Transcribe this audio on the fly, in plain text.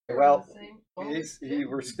Well,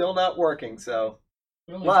 we're still not working, so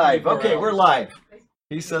live. Okay, we're live.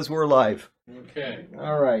 He says we're live. Okay.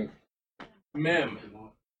 All right. Mem,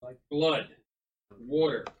 blood,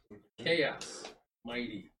 water, chaos,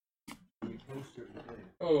 mighty.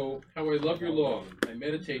 Oh, how I love your law. I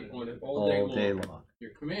meditate on it all day long.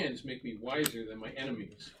 Your commands make me wiser than my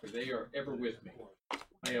enemies, for they are ever with me.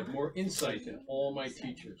 I have more insight than all my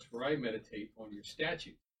teachers, for I meditate on your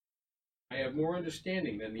statutes. I have more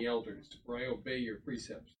understanding than the elders, for I obey your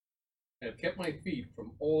precepts. I have kept my feet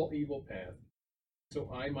from all evil paths,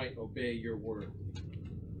 so I might obey your word.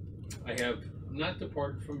 I have not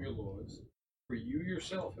departed from your laws, for you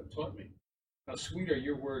yourself have taught me. How sweet are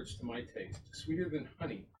your words to my taste, sweeter than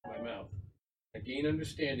honey to my mouth. I gain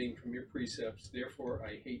understanding from your precepts, therefore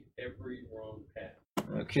I hate every wrong path.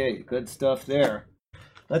 Okay, good stuff there.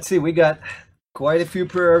 Let's see, we got quite a few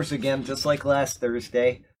prayers again, just like last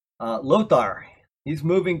Thursday. Lothar, he's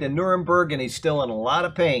moving to Nuremberg and he's still in a lot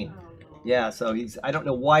of pain. Yeah, so I don't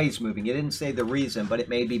know why he's moving. He didn't say the reason, but it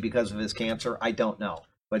may be because of his cancer. I don't know.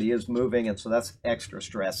 But he is moving, and so that's extra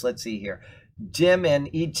stress. Let's see here. Jim and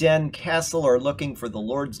Egen Castle are looking for the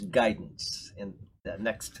Lord's guidance in the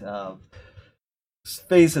next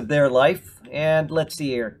phase of their life. And let's see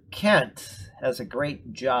here. Kent has a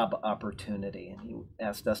great job opportunity, and he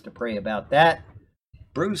asked us to pray about that.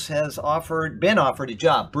 Bruce has been offered a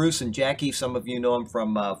job. Bruce and Jackie, some of you know him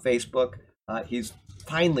from Facebook. He's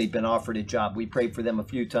finally been offered a job. We prayed for them a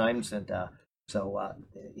few times, and so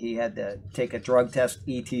he had to take a drug test,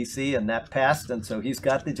 ETC, and that passed, and so he's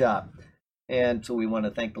got the job. And so we want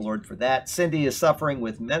to thank the Lord for that. Cindy is suffering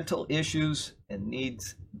with mental issues and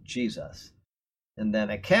needs Jesus. And then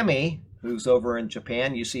Akemi, who's over in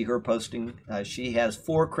Japan, you see her posting. She has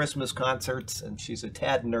 4 Christmas concerts, and she's a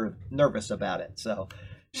tad nervous about it. So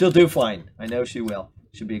she'll do fine. I know she will.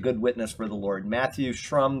 She'll be a good witness for the Lord. Matthew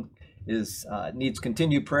Schrum needs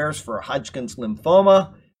continued prayers for Hodgkin's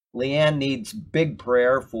lymphoma. Leanne needs big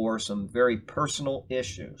prayer for some very personal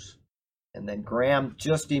issues. And then Graham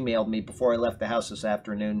just emailed me before I left the house this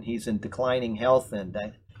afternoon. He's in declining health, and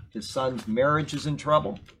his son's marriage is in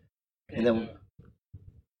trouble. And then,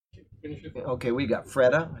 okay, we got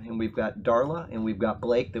Freda, and we've got Darla, and we've got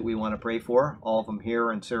Blake that we want to pray for. All of them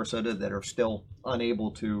here in Sarasota that are still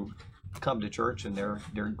unable to come to church, and they're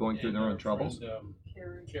going through their own troubles.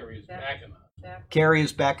 Carrie is back in the hospital. Carrie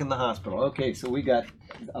is back in the hospital. Okay, so we got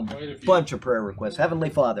a bunch of prayer requests. Heavenly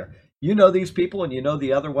Father, you know these people, and you know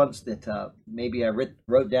the other ones that maybe I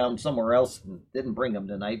wrote down somewhere else and didn't bring them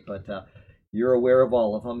tonight, but you're aware of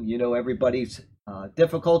all of them. You know everybody's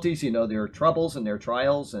difficulties, you know their troubles and their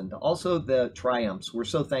trials, and also the triumphs. We're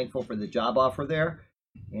so thankful for the job offer there,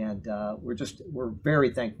 and we're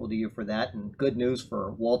very thankful to you for that. And good news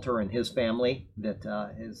for Walter and his family that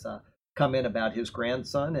has come in about his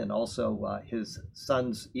grandson, and also his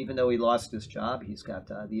son's, even though he lost his job, he's got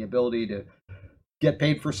the ability to get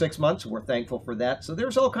paid for 6 months. We're thankful for that. So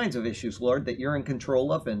there's all kinds of issues, Lord, that you're in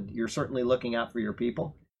control of, and you're certainly looking out for your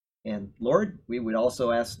people. And Lord, we would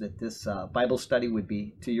also ask that this Bible study would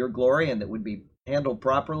be to your glory, and that would be handled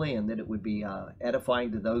properly, and that it would be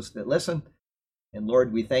edifying to those that listen. And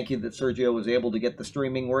Lord, we thank you that Sergio was able to get the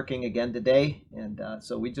streaming working again today. And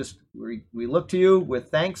so we look to you with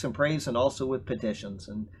thanks and praise, and also with petitions.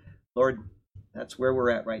 And Lord, that's where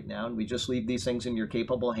we're at right now. And we just leave these things in your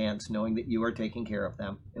capable hands, knowing that you are taking care of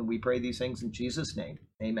them. And we pray these things in Jesus' name.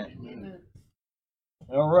 Amen. Amen.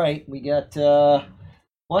 All right, we got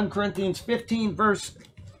 1 Corinthians 15, verse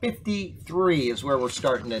 53 is where we're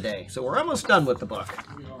starting today. So we're almost done with the book.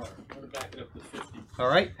 We are. I'm going to back it up to 50. All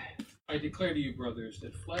right. I declare to you, brothers,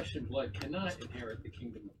 that flesh and blood cannot inherit the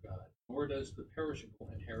kingdom of God, nor does the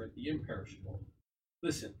perishable inherit the imperishable.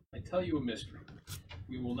 Listen, I tell you a mystery.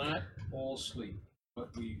 We will not all sleep, but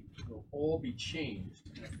we will all be changed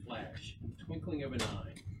in a flash, in the twinkling of an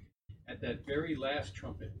eye, at that very last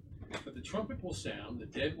trumpet. For the trumpet will sound, the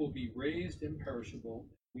dead will be raised imperishable,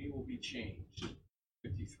 we will be changed.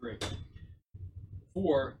 53.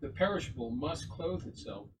 For the perishable must clothe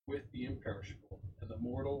itself with the imperishable, and the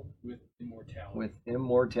mortal with immortality. With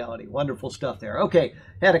immortality. Wonderful stuff there. Okay,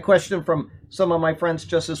 had a question from some of my friends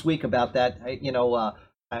just this week about that.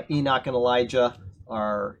 Enoch and Elijah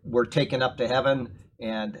were taken up to heaven,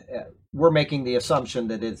 and we're making the assumption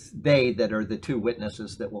that it's they that are the 2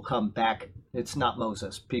 witnesses that will come back. It's not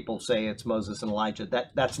Moses. People say it's Moses and Elijah.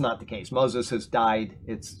 That's not the case. Moses has died.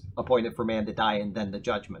 It's appointed for man to die, and then the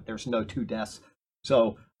judgment. There's no 2 deaths.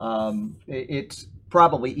 So it's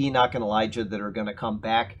probably Enoch and Elijah that are going to come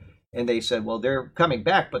back. And they said, well, they're coming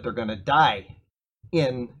back, but they're going to die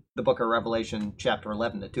in the book of Revelation chapter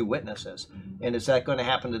 11, the two witnesses. And is that going to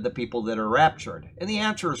happen to the people that are raptured? And the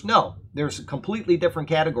answer is no. There's a completely different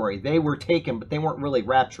category. They were taken, but they weren't really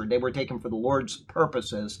raptured. They were taken for the Lord's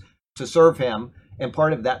purposes to serve him. And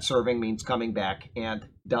part of that serving means coming back and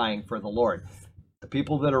dying for the Lord. The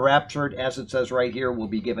people that are raptured, as it says right here, will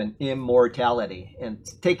be given immortality. And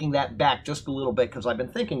taking that back just a little bit, because I've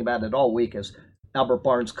been thinking about it all week, as Albert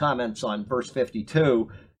Barnes comments on verse 52,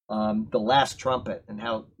 the last trumpet, and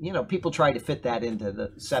how, people try to fit that into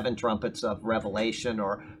the 7 trumpets of Revelation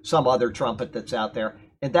or some other trumpet that's out there.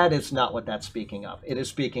 And that is not what that's speaking of. It is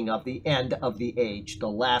speaking of the end of the age, the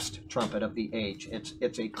last trumpet of the age.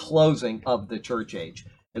 It's a closing of the church age.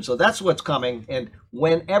 And so that's what's coming. And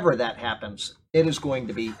whenever that happens, it is going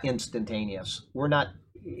to be instantaneous.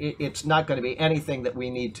 It's not going to be anything that we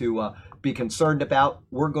need to be concerned about.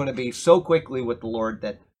 We're going to be so quickly with the Lord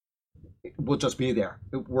that we'll just be there.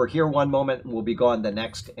 We're here one moment and we'll be gone the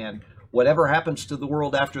next. And whatever happens to the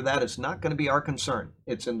world after that is not going to be our concern.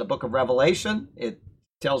 It's in the book of Revelation. It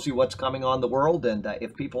tells you what's coming on the world. And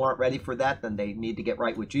if people aren't ready for that, then they need to get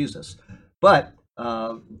right with Jesus. But,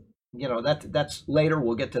 that's later.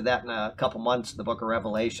 We'll get to that in a couple months, the book of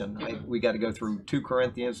Revelation. We got to go through 2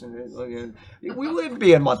 Corinthians. And we would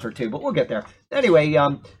be a month or two, but we'll get there. Anyway,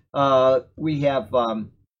 we have...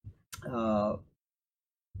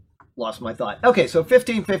 lost my thought. Okay, so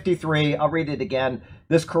 1553, I'll read it again.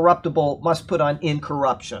 This corruptible must put on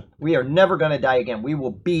incorruption. We are never going to die again. We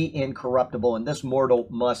will be incorruptible, and this mortal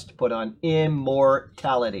must put on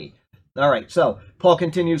immortality. All right, so Paul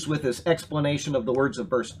continues with his explanation of the words of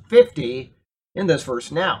verse 50 in this verse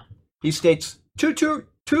now. He states two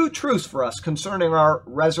truths for us concerning our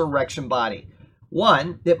resurrection body.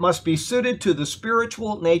 One, it must be suited to the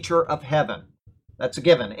spiritual nature of heaven. That's a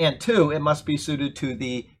given. And 2, it must be suited to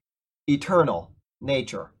the eternal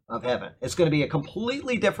nature of heaven. It's going to be a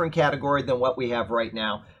completely different category than what we have right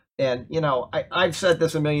now. And, I've said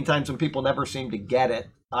this a million times and people never seem to get it.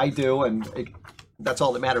 I do, and that's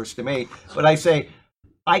all that matters to me. But I say,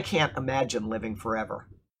 I can't imagine living forever.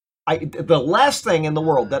 The last thing in the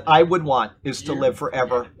world that I would want is to live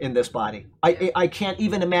forever in this body. I can't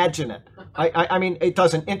even imagine it. I mean, it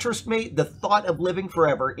doesn't interest me. The thought of living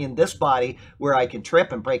forever in this body where I can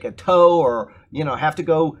trip and break a toe or, have to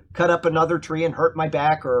go cut up another tree and hurt my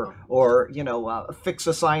back or fix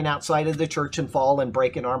a sign outside of the church and fall and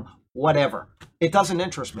break an arm, whatever. It doesn't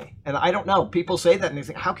interest me. And I don't know. People say that and they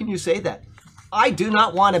think, how can you say that? I do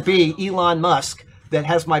not want to be Elon Musk that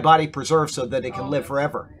has my body preserved so that it can live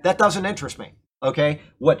forever. That doesn't interest me, okay?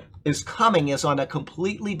 What is coming is on a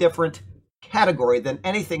completely different category than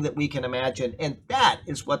anything that we can imagine, and that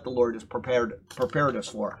is what the Lord has prepared us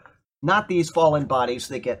for. Not these fallen bodies.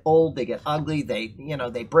 They get old, they get ugly,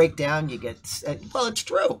 they break down, well, it's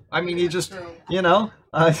true. I mean,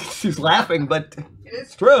 she's laughing, but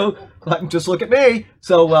it's true. Just look at me.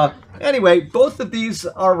 So anyway, both of these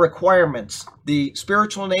are requirements. The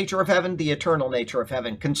spiritual nature of heaven, the eternal nature of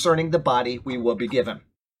heaven, concerning the body we will be given.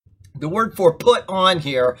 The word for put on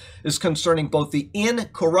here is concerning both the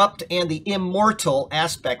incorrupt and the immortal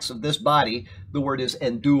aspects of this body. The word is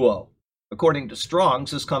enduo. According to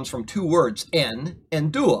Strong's, this comes from 2 words, en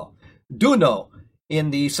and duo. Duno, in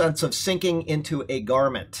the sense of sinking into a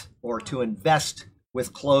garment or to invest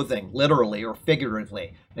with clothing, literally or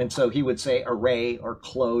figuratively. And so he would say array or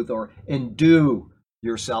clothe or endue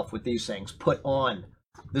yourself with these things, put on.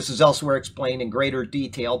 This is elsewhere explained in greater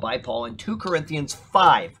detail by Paul in 2 Corinthians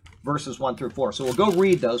 5, verses 1 through 4. So we'll go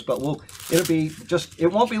read those, but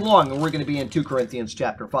it won't be long, and we're going to be in 2 Corinthians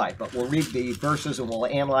chapter 5, but we'll read the verses and we'll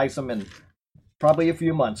analyze them in probably a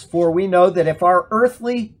few months. For we know that if our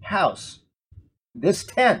earthly house, this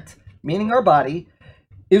tent, meaning our body,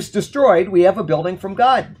 is destroyed, we have a building from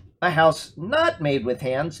God, a house not made with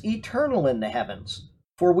hands, eternal in the heavens.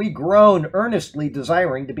 For we groan earnestly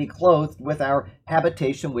desiring to be clothed with our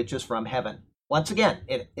habitation which is from heaven. Once again,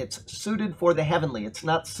 it's suited for the heavenly. It's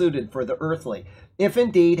not suited for the earthly. If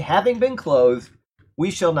indeed, having been clothed,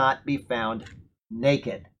 we shall not be found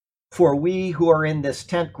naked. For we who are in this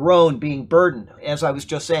tent groan, being burdened. As I was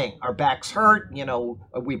just saying, our backs hurt.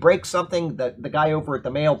 We break something. The guy over at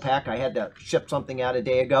the mail pack, I had to ship something out a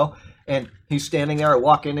day ago, and he's standing there. I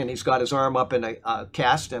walk in, and he's got his arm up in a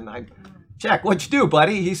cast, and I check, what'd you do,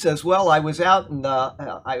 buddy? He says, well, I was out, and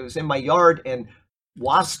I was in my yard, and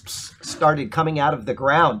wasps started coming out of the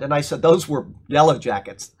ground. And I said, those were yellow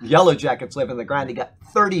jackets. Yellow jackets live in the ground. He got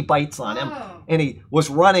 30 bites on him, and he was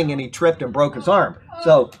running, and he tripped and broke his arm.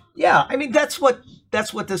 So, yeah, I mean, that's what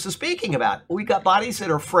this is speaking about. We got bodies that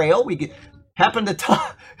are frail. Happened to Tom.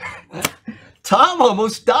 Tom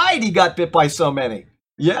almost died. He got bit by so many.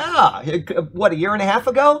 Yeah. What, a year and a half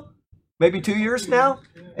ago? Maybe 2 years now?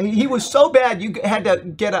 And he was so bad you had to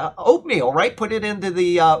get a oatmeal, right? Put it into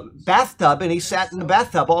the bathtub, and he sat in the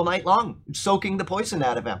bathtub all night long, soaking the poison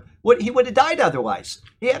out of him. He would have died otherwise.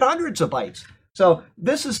 He had hundreds of bites. So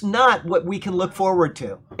this is not what we can look forward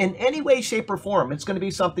to in any way, shape, or form. It's going to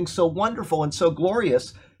be something so wonderful and so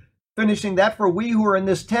glorious. Finishing that, for we who are in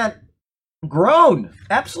this tent groan,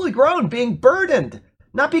 absolutely groan, being burdened,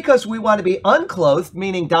 not because we want to be unclothed,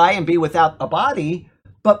 meaning die and be without a body,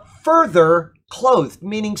 but further clothed,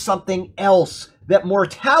 meaning something else, that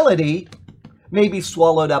mortality may be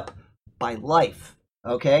swallowed up by life.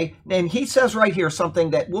 Okay? And he says right here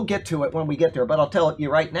something that we'll get to it when we get there, but I'll tell you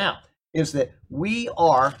right now, is that we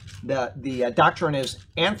are, the doctrine is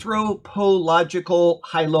anthropological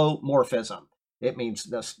hylomorphism. It means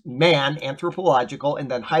this man, anthropological,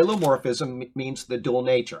 and then hylomorphism means the dual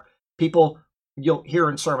nature. People, you'll hear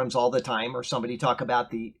in sermons all the time, or somebody talk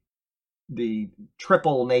about the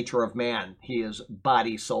triple nature of man. He is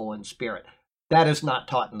body, soul, and spirit. That is not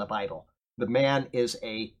taught in the Bible. The man is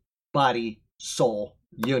a body, soul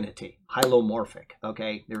unity, hylomorphic.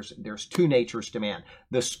 Okay, there's two natures to man.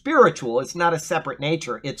 The spiritual is not a separate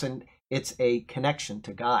nature. It's a connection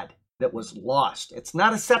to God that was lost. It's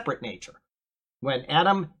not a separate nature. When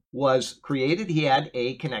Adam was created, he had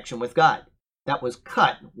a connection with God. That was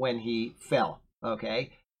cut when he fell.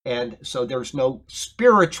 Okay, and so there's no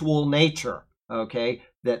spiritual nature. Okay,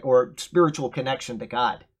 or spiritual connection to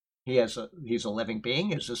God. He's a living being,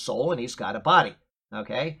 he's a soul, and he's got a body.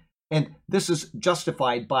 Okay. And this is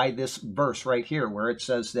justified by this verse right here, where it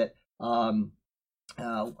says that,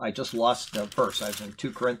 I just lost the verse. I was in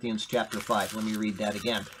 2 Corinthians chapter 5. Let me read that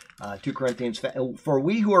again. 2 Corinthians 5. For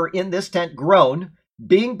we who are in this tent groan,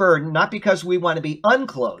 being burdened, not because we want to be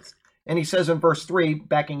unclothed. And he says in verse 3,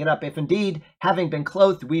 backing it up, if indeed, having been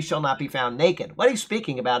clothed, we shall not be found naked. What he's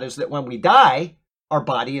speaking about is that when we die, our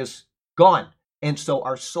body is gone. And so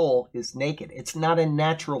our soul is naked. It's not a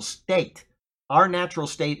natural state. Our natural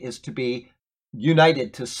state is to be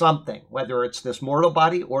united to something, whether it's this mortal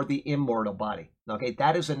body or the immortal body. Okay,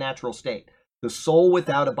 that is a natural state. The soul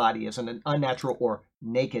without a body is an unnatural or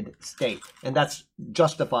naked state. And that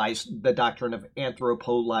justifies the doctrine of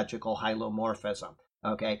anthropological hylomorphism.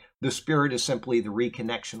 Okay, the spirit is simply the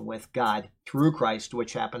reconnection with God through Christ,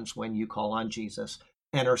 which happens when you call on Jesus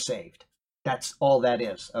and are saved. That's all that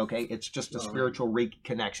is. Okay, it's just a spiritual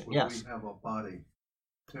reconnection. Yes. We have a body.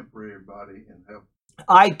 Temporary body in heaven.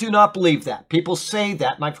 I do not believe that. People say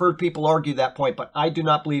that, and I've heard people argue that point, but I do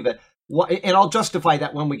not believe it. And I'll justify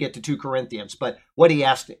that when we get to 2 Corinthians. But what he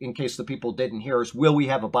asked, in case the people didn't hear, is will we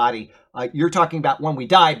have a body? You're talking about when we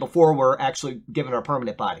die before we're actually given our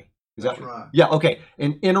permanent body. Is That's that right. Yeah, okay.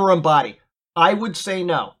 An interim body. I would say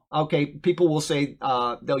no. Okay, people will say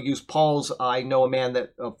they'll use Paul's. I know a man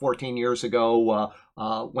that 14 years ago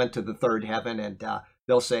went to the third heaven, and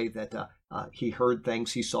they'll say that he heard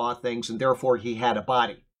things, he saw things, and therefore he had a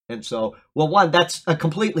body. And so, well, one, that's a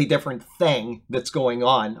completely different thing that's going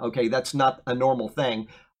on. Okay, that's not a normal thing.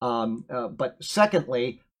 But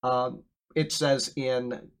secondly, it says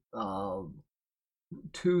in 1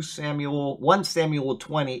 Samuel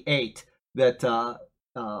 28 that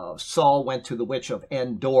Saul went to the witch of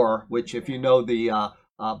Endor, which, if you know the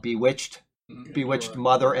bewitched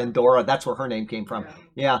mother Endora, that's where her name came from.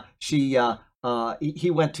 Yeah, he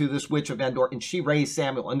went to this witch of Endor, and she raised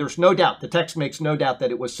Samuel. And there's no doubt, the text makes no doubt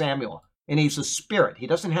that it was Samuel. And he's a spirit. He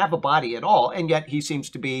doesn't have a body at all, and yet he seems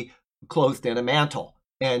to be clothed in a mantle.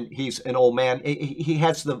 And he's an old man. He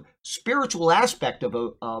has the spiritual aspect of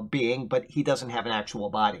a being, but he doesn't have an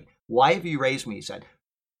actual body. Why have you raised me, he said.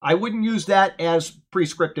 I wouldn't use that as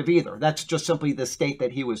prescriptive either. That's just simply the state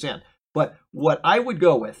that he was in. But what I would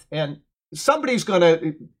go with, and somebody's going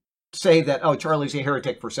to say that, oh, Charlie's a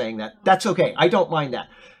heretic for saying that. That's okay. I don't mind that.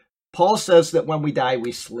 Paul says that when we die,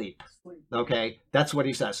 we sleep. Okay? That's what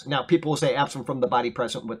he says. Now, people will say absent from the body,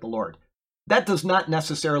 present with the Lord. That does not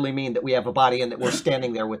necessarily mean that we have a body and that we're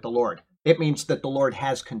standing there with the Lord. It means that the Lord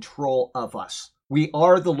has control of us. We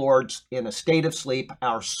are the Lord's in a state of sleep.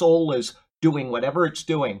 Our soul is doing whatever it's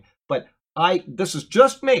doing. But this is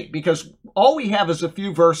just me, because all we have is a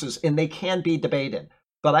few verses, and they can be debated.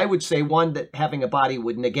 But I would say, one, that having a body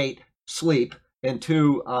would negate sleep, and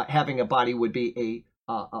two, having a body would be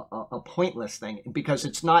a pointless thing, because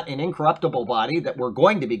it's not an incorruptible body that we're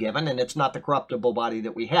going to be given, and it's not the corruptible body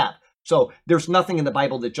that we have. So there's nothing in the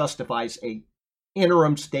Bible that justifies a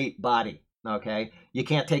interim state body. Okay, you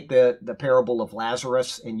can't take the parable of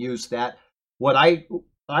Lazarus and use that. What I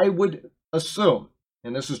would assume,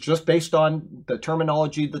 and this is just based on the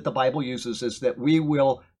terminology that the Bible uses, is that we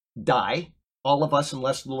will die, all of us,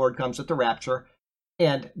 unless the Lord comes at the rapture,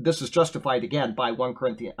 and this is justified again by 1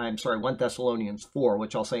 Thessalonians 4,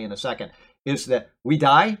 which I'll say in a second, is that we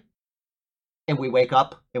die and we wake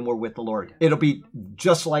up and we're with the Lord. It'll be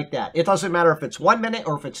just like that. It doesn't matter if it's 1 minute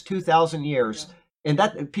or if it's 2,000 years. And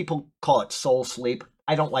that people call it soul sleep.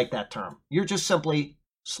 I don't like that term. You're just simply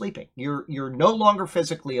sleeping. You're no longer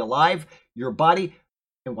physically alive. Your body,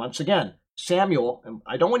 and once again, Samuel, and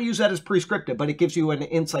I don't want to use that as prescriptive, but it gives you an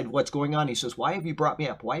insight of what's going on. He says, why have you brought me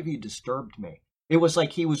up? Why have you disturbed me? It was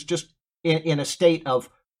like he was just in a state of,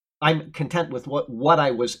 I'm content with what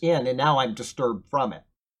I was in, and now I'm disturbed from it.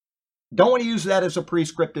 Don't want to use that as a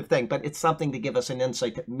prescriptive thing, but it's something to give us an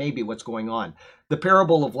insight to maybe what's going on. The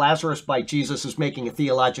parable of Lazarus by Jesus is making a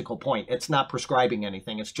theological point. It's not prescribing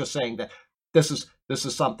anything. It's just saying that this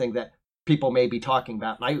is something that people may be talking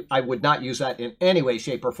about. And I would not use that in any way,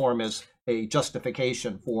 shape, or form as a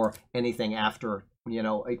justification for anything after,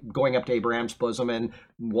 going up to Abraham's bosom and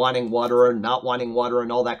wanting water and not wanting water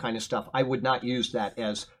and all that kind of stuff. I would not use that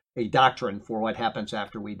as a doctrine for what happens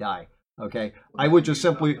after we die. Okay, well, I would just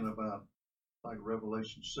simply about like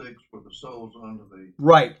Revelation 6, where the soul's under the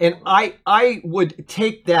right, and I would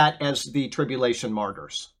take that as the tribulation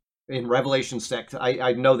martyrs in Revelation 6.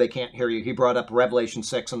 I know they can't hear you. He brought up Revelation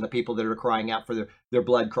 6 and the people that are crying out for their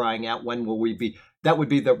blood, crying out, when will we be? That would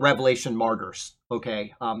be the Revelation martyrs.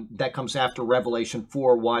 Okay, that comes after Revelation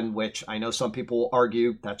 4:1, which I know some people will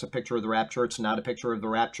argue that's a picture of the rapture. It's not a picture of the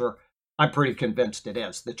rapture. I'm pretty convinced it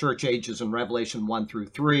is. The church ages in Revelation 1 through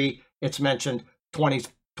 3. It's mentioned 20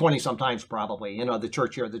 sometimes probably, the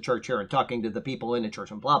church here, and talking to the people in the church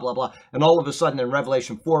and blah, blah, blah. And all of a sudden in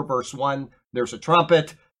Revelation 4, verse 1, there's a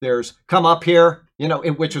trumpet, there's come up here,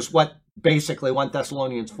 which is what basically 1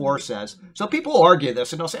 Thessalonians 4 says. So people will argue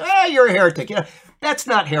this and they'll say, you're a heretic. That's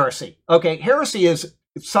not heresy. Okay, heresy is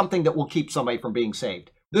something that will keep somebody from being saved.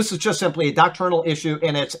 This is just simply a doctrinal issue,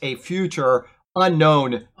 and it's a future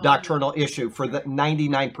unknown doctrinal issue for the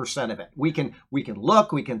 99% of it. We can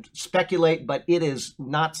look, we can speculate, but it is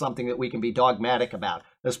not something that we can be dogmatic about,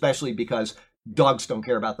 especially because dogs don't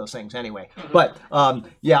care about those things anyway. But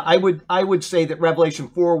I would say that Revelation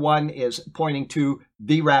 4:1 is pointing to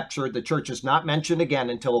the rapture. The church is not mentioned again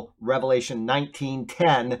until Revelation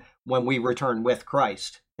 19:10, when we return with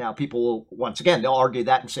Christ. Now, people will, once again, they'll argue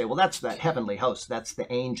that and say, well, that's that heavenly host, that's the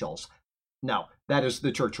angels. No, that is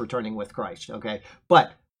the church returning with Christ, okay?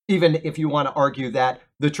 But even if you want to argue that,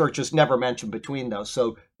 the church is never mentioned between those.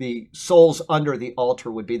 So the souls under the altar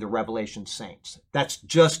would be the Revelation saints. That's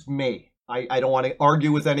just me. I don't want to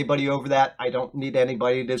argue with anybody over that. I don't need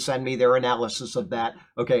anybody to send me their analysis of that,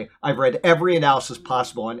 okay? I've read every analysis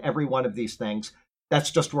possible on every one of these things. That's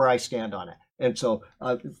just where I stand on it. And so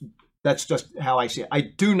that's just how I see it. I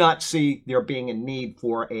do not see there being a need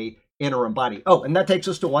for a interim body. Oh, and that takes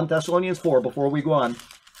us to 1 Thessalonians 4 before we go on,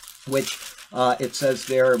 which it says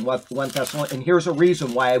there in 1 Thessalonians, and here's a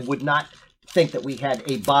reason why I would not think that we had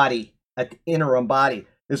a body, an interim body,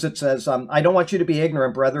 is it says, I don't want you to be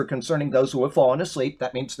ignorant, brethren, concerning those who have fallen asleep.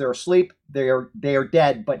 That means they're asleep, they are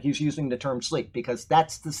dead, but he's using the term sleep because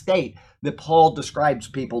that's the state that Paul describes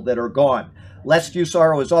people that are gone. Lest you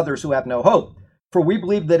sorrow as others who have no hope. For we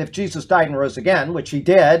believe that if Jesus died and rose again, which he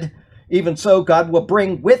did, even so, God will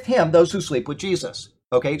bring with him those who sleep with Jesus.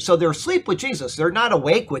 Okay, so they're asleep with Jesus. They're not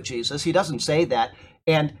awake with Jesus. He doesn't say that.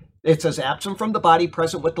 And it says absent from the body,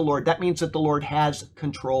 present with the Lord. That means that the Lord has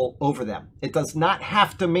control over them. It does not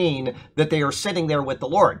have to mean that they are sitting there with the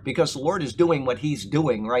Lord, because the Lord is doing what he's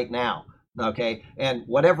doing right now. Okay, and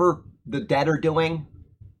whatever the dead are doing,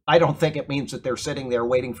 I don't think it means that they're sitting there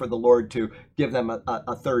waiting for the Lord to give them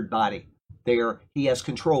a third body. He has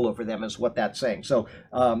control over them, is what that's saying. So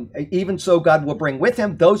even so, God will bring with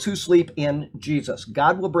him those who sleep in Jesus.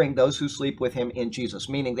 God will bring those who sleep with him in Jesus,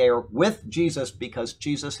 meaning they are with Jesus because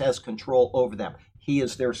Jesus has control over them. He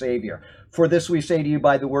is their Savior. For this we say to you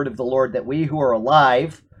by the word of the Lord, that we who are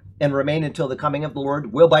alive and remain until the coming of the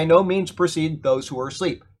Lord will by no means precede those who are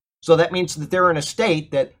asleep. So that means that they're in a state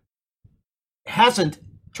that hasn't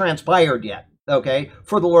transpired yet. Okay,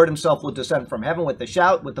 for the Lord himself will descend from heaven with a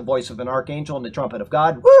shout, with the voice of an archangel and the trumpet of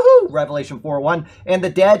God. Woohoo! Revelation 4:1. And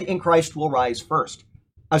the dead in Christ will rise first.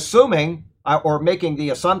 Assuming, or making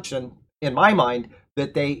the assumption in my mind,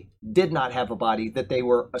 that they did not have a body, that they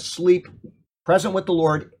were asleep, present with the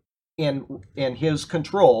Lord in his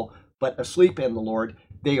control, but asleep in the Lord.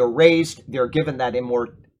 They are raised, they're given that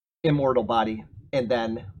immortal body, and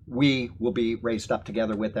then we will be raised up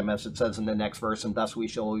together with them, as it says in the next verse, and thus we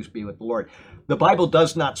shall always be with the Lord. The Bible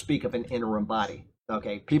does not speak of an interim body.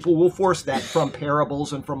 Okay, people will force that from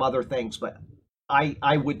parables and from other things, but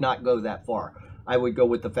I would not go that far. I would go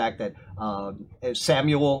with the fact that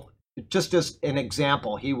Samuel just as an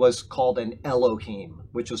example, he was called an Elohim,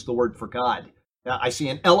 which is the word for God. Now, I see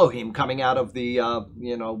an Elohim coming out of the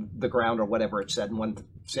the ground, or whatever it said in 1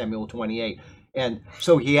 Samuel 28. And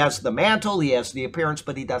so he has the mantle, he has the appearance,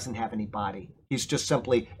 but he doesn't have any body. He's just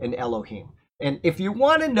simply an Elohim. And if you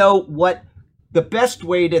want to know what the best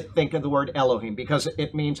way to think of the word Elohim, because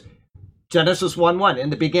it means Genesis 1:1, in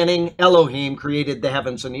the beginning, Elohim created the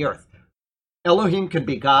heavens and the earth. Elohim can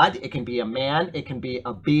be God, it can be a man, it can be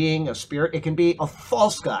a being, a spirit, it can be a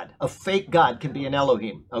false god, a fake god can be an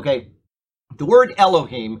Elohim, okay? The word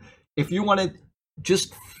Elohim, if you want to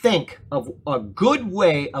just think of a good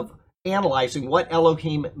way of analyzing what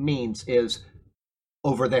Elohim means, is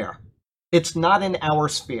over there. It's not in our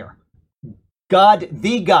sphere. God,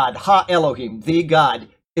 the God, Ha Elohim, the God,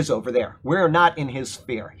 is over there. We're not in his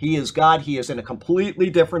sphere. He is God. He is in a completely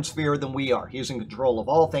different sphere than we are. He is in control of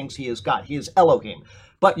all things. He is God. He is Elohim.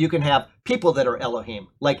 But you can have people that are Elohim,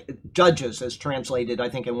 like judges, as translated, I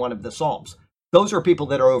think, in one of the Psalms. Those are people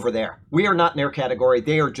that are over there. We are not in their category.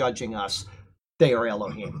 They are judging us. They are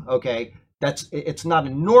Elohim, okay? It's not a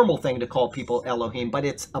normal thing to call people Elohim, but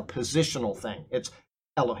it's a positional thing. It's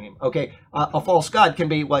Elohim, okay? A false god can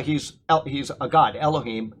be, well, he's a god,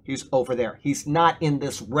 Elohim, he's over there. He's not in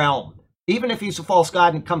this realm. Even if he's a false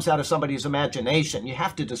god and comes out of somebody's imagination, you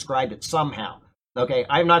have to describe it somehow, okay?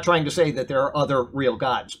 I'm not trying to say that there are other real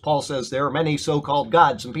gods. Paul says there are many so-called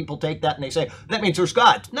gods, and people take that and they say, that means there's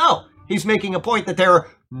gods. No, he's making a point that there are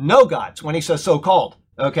no gods when he says so-called,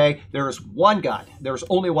 okay? There is one God. There's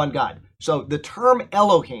only one God. So the term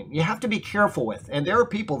Elohim, you have to be careful with. And there are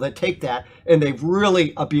people that take that and they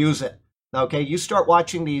really abuse it. Okay, you start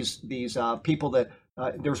watching these people that,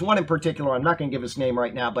 there's one in particular, I'm not going to give his name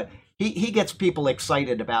right now, but he gets people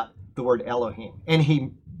excited about the word Elohim. And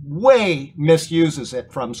he way misuses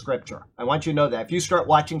it from Scripture. I want you to know that. If you start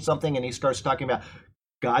watching something and he starts talking about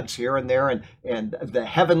God's here and there and the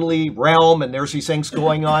heavenly realm and there's these things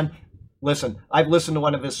going on, listen, I've listened to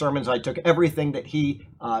one of his sermons. I took everything that he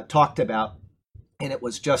talked about, and it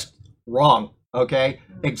was just wrong, okay?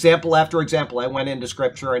 Example after example, I went into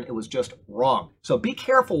Scripture, and it was just wrong. So be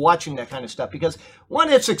careful watching that kind of stuff, because,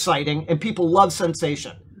 one, it's exciting, and people love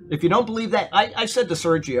sensation. If you don't believe that, I said to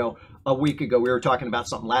Sergio a week ago, we were talking about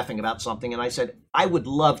something, laughing about something, and I said, I would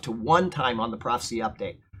love to one time on the Prophecy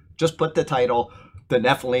Update, just put the title, The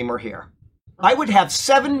Nephilim Are Here. I would have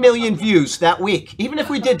 7 million views that week, even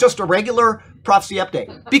if we did just a regular Prophecy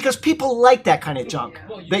Update, because people like that kind of junk.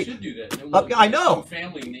 Well, you should do that. I know.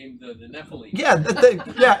 Family named the Nephilim.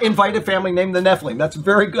 Yeah, invited family named the Nephilim. That's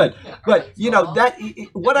very good. But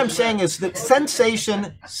what I'm saying is that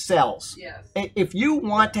sensation sells. Yes. If you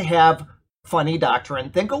want to have funny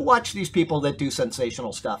doctrine, then go watch these people that do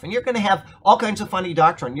sensational stuff, and you're going to have all kinds of funny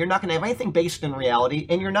doctrine. You're not going to have anything based in reality,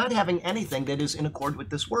 and you're not having anything that is in accord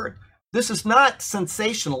with this word. This is not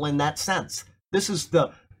sensational in that sense. This is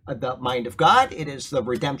the mind of God. It is the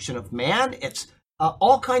redemption of man. It's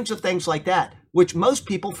all kinds of things like that, which most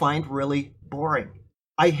people find really boring.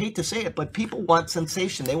 I hate to say it, but people want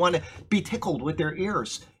sensation. They want to be tickled with their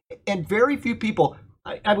ears. And very few people,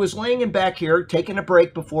 I was laying in back here, taking a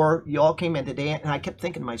break before you all came in today, and I kept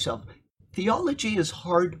thinking to myself, theology is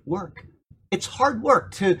hard work. It's hard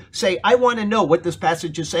work to say, I want to know what this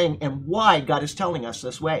passage is saying and why God is telling us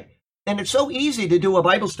this way. And it's so easy to do a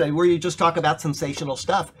Bible study where you just talk about sensational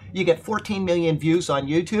stuff. You get 14 million views on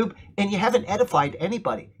YouTube, and you haven't edified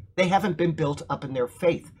anybody. They haven't been built up in their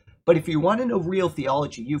faith. But if you want to know real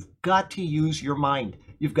theology, you've got to use your mind.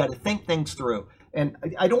 You've got to think things through. And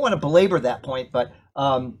I don't want to belabor that point, but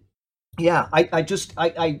I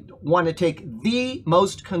want to take the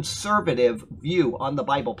most conservative view on the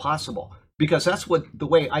Bible possible, because that's the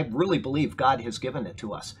way I really believe God has given it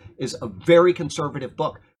to us, is a very conservative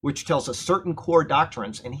book, which tells us certain core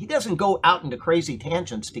doctrines, and he doesn't go out into crazy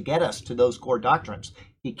tangents to get us to those core doctrines.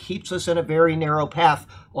 He keeps us in a very narrow path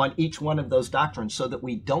on each one of those doctrines so that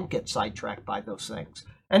we don't get sidetracked by those things.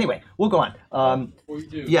 Anyway, we'll go on. Before you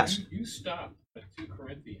do, yes. You stopped at 2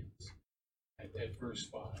 Corinthians at verse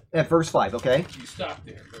 5. At verse 5, okay. You stopped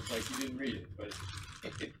there. It's like you didn't read it, but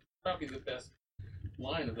it's probably the best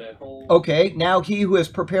line of that whole... Okay, now he who has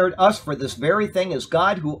prepared us for this very thing is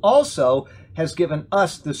God, who also has given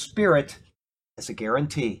us the Spirit as a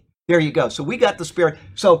guarantee. There you go. So we got the Spirit.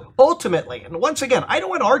 So ultimately, and once again, I don't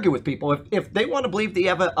want to argue with people. If they want to believe they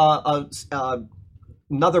have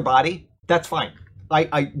another body, that's fine.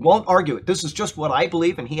 I won't argue it. This is just what I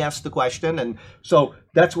believe, and he asked the question, and so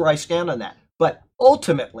that's where I stand on that. But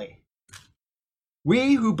ultimately,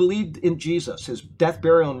 we who believed in Jesus, his death,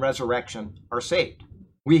 burial, and resurrection, are saved.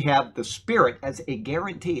 We have the Spirit as a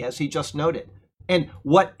guarantee, as he just noted. And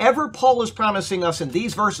whatever Paul is promising us in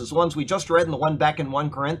these verses, the ones we just read and the one back in 1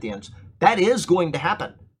 Corinthians, that is going to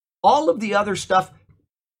happen. All of the other stuff,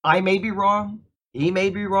 I may be wrong, he may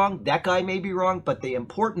be wrong, that guy may be wrong, but the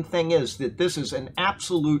important thing is that this is an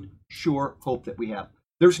absolute sure hope that we have.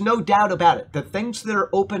 There's no doubt about it. The things that are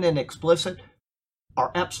open and explicit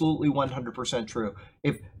are absolutely 100% true.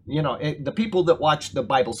 If, you know, the people that watch the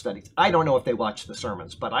Bible studies, I don't know if they watch the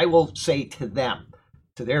sermons, but I will say to them,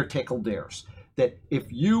 to their tickled ears, that if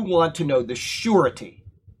you want to know the surety,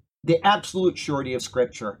 the absolute surety of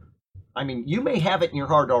Scripture, I mean, you may have it in your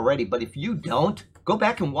heart already, but if you don't, go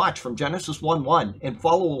back and watch from Genesis 1:1 and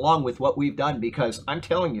follow along with what we've done, because I'm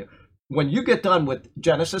telling you, when you get done with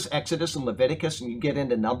Genesis, Exodus, and Leviticus, and you get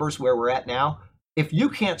into Numbers where we're at now, if you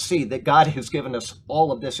can't see that God has given us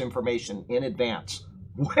all of this information in advance,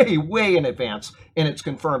 way, way in advance, and it's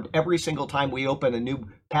confirmed every single time we open a new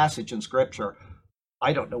passage in Scripture,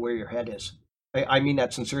 I don't know where your head is. I mean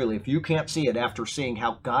that sincerely. If you can't see it after seeing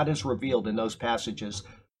how God has revealed in those passages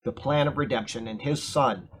the plan of redemption and his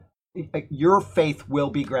Son, your faith will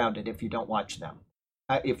be grounded if you don't watch them.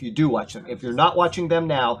 If you do watch them. If you're not watching them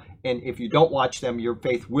now, and if you don't watch them, your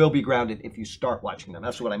faith will be grounded if you start watching them.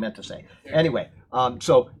 That's what I meant to say. Anyway,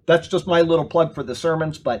 so that's just my little plug for the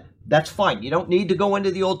sermons, but that's fine. You don't need to go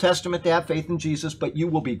into the Old Testament to have faith in Jesus, but you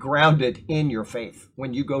will be grounded in your faith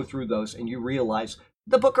when you go through those and you realize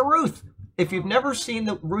the book of Ruth. If you've never seen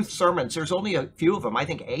the Ruth sermons, there's only a few of them, I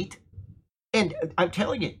think 8. And I'm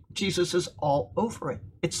telling you, Jesus is all over it.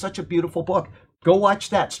 It's such a beautiful book. Go watch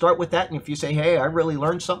that. Start with that. And if you say, hey, I really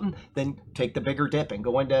learned something, then take the bigger dip and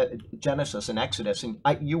go into Genesis and Exodus, and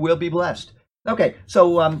you will be blessed. Okay,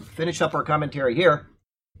 so finish up our commentary here.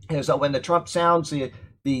 Is when the trump sounds,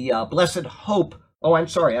 the blessed hope. Oh, I'm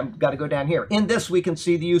sorry. I've got to go down here. In this, we can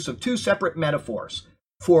see the use of 2 separate metaphors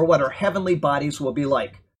for what our heavenly bodies will be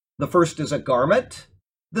like. The first is a garment.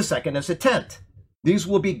 The second is a tent. These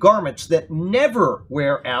will be garments that never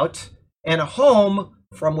wear out, and a home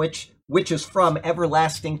from which is from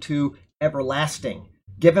everlasting to everlasting,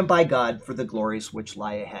 given by God for the glories which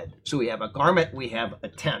lie ahead. So we have a garment, we have a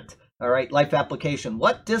tent. All right, life application.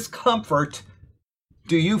 What discomfort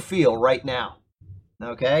do you feel right now?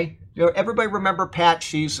 Okay, you know, everybody remember Pat?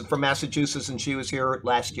 She's from Massachusetts, and she was here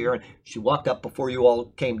last year, and she walked up before you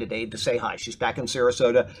all came today to say hi. She's back in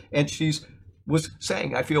Sarasota, and was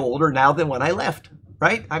saying, I feel older now than when I left,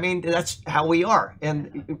 right? I mean, that's how we are,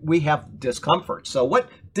 and we have discomfort. So what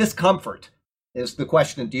discomfort is the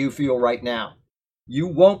question do you feel right now? You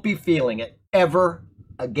won't be feeling it ever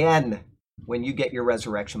again when you get your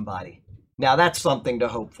resurrection body. Now, that's something to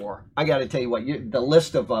hope for. I got to tell you what, the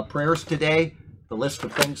list of prayers today, the list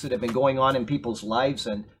of things that have been going on in people's lives,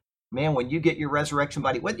 and man, when you get your resurrection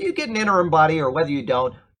body, whether you get an interim body or whether you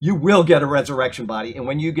don't, you will get a resurrection body. And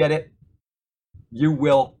when you get it, you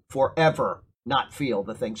will forever not feel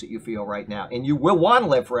the things that you feel right now. And you will want to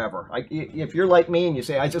live forever. If you're like me and you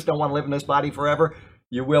say, I just don't want to live in this body forever,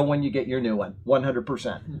 you will when you get your new one,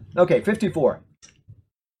 100%. Okay, 54.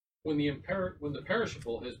 When the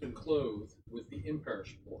perishable has been clothed with the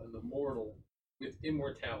imperishable and the mortal with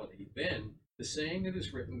immortality, then the saying that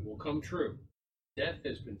is written will come true. Death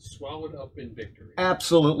has been swallowed up in victory.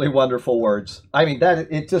 Absolutely wonderful words. I mean,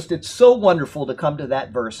 it's so wonderful to come to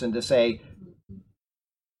that verse and to say,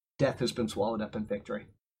 death has been swallowed up in victory.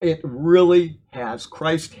 It really has.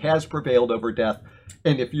 Christ has prevailed over death.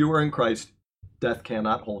 And if you are in Christ, death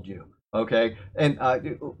cannot hold you. Okay? And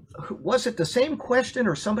was it the same question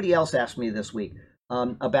or somebody else asked me this week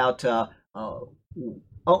about,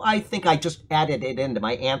 I think I just added it into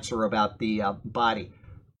my answer about the body.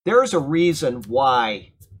 There's a reason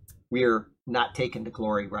why we're not taken to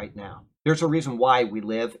glory right now. There's a reason why we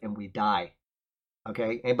live and we die.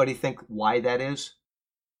 Okay? Anybody think why that is?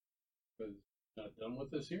 Not done with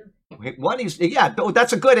this here? One is, yeah,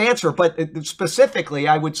 that's a good answer, but specifically,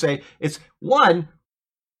 I would say it's one,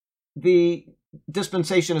 the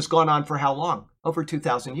dispensation has gone on for how long? Over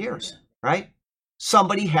 2,000 years, right?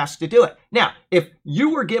 Somebody has to do it. Now, if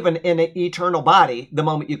you were given an eternal body the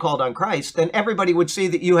moment you called on Christ, then everybody would see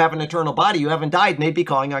that you have an eternal body, you haven't died, and they'd be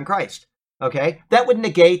calling on Christ. Okay? That would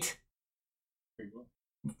negate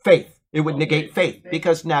faith. It would negate faith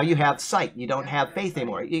because now you have sight. You don't have faith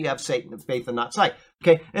anymore. You have faith and not sight.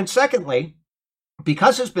 Okay. And secondly,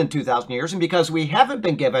 because it's been 2,000 years and because we haven't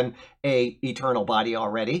been given an eternal body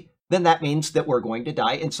already, then that means that we're going to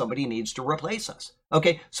die and somebody needs to replace us.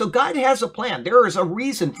 Okay. So God has a plan. There is a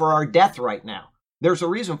reason for our death right now. There's a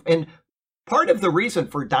reason. And part of the reason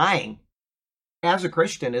for dying as a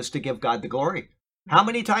Christian is to give God the glory. How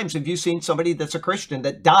many times have you seen somebody that's a Christian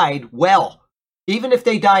that died well? Even if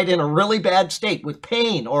they died in a really bad state with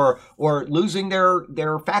pain or losing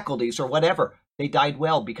their faculties or whatever, they died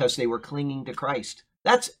well because they were clinging to Christ.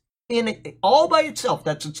 That's all by itself.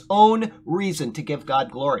 That's its own reason to give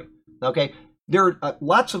God glory. Okay? There are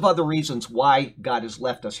lots of other reasons why God has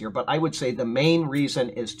left us here, but I would say the main reason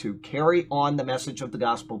is to carry on the message of the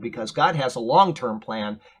gospel, because God has a long-term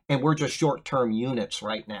plan and we're just short-term units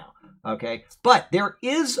right now. Okay? But there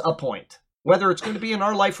is a point, whether it's going to be in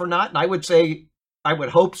our life or not, and I would say, I would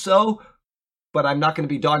hope so, but I'm not going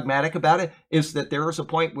to be dogmatic about it, is that there is a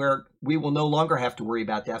point where we will no longer have to worry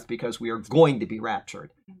about death because we are going to be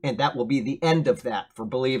raptured. And that will be the end of that for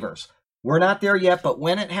believers. We're not there yet, but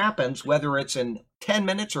when it happens, whether it's in 10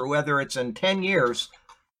 minutes or whether it's in 10 years,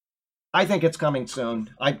 I think it's coming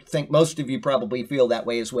soon. I think most of you probably feel that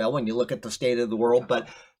way as well when you look at the state of the world. But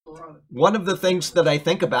one of the things that I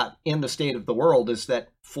think about in the state of the world is that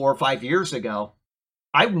 4 or 5 years ago,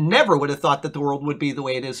 I never would have thought that the world would be the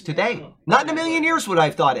way it is today. Not in a million years would I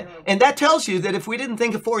have thought it. And that tells you that if we didn't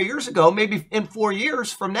think it 4 years ago, maybe in 4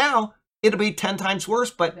 years from now, it'll be 10 times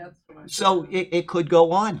worse. But so it could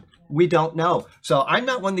go on. We don't know. So I'm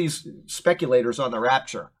not one of these speculators on the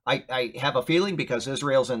rapture. I have a feeling because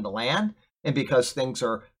Israel's in the land and because things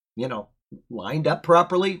are, lined up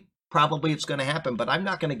properly, probably it's going to happen. But I'm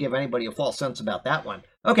not going to give anybody a false sense about that one.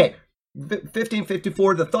 Okay,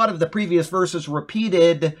 1554, the thought of the previous verse is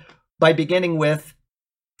repeated by beginning with,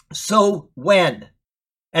 so when?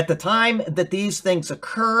 At the time that these things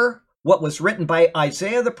occur, what was written by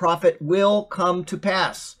Isaiah the prophet will come to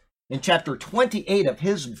pass. In chapter 28 of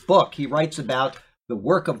his book, he writes about the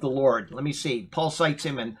work of the Lord. Let me see. Paul cites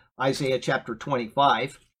him in Isaiah chapter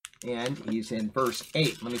 25, and he's in verse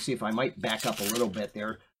 8. Let me see if I might back up a little bit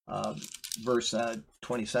there. Verse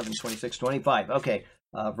 27, 26, 25. Okay,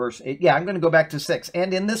 verse 8. Yeah, I'm going to go back to 6.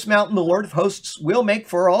 And in this mountain the Lord of hosts will make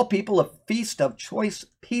for all people a feast of choice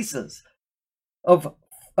pieces, of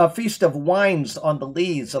a feast of wines on the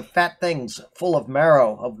lees, of fat things full of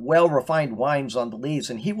marrow, of well-refined wines on the lees.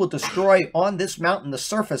 And he will destroy on this mountain the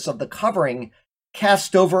surface of the covering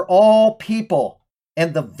cast over all people,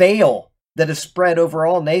 and the veil that is spread over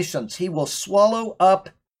all nations. He will swallow up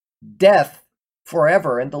death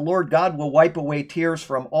forever, and the Lord God will wipe away tears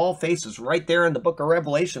from all faces. Right there in the book of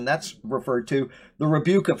Revelation, that's referred to the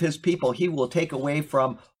rebuke of his people. He will take away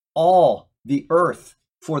from all the earth,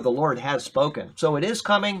 for the Lord has spoken. So it is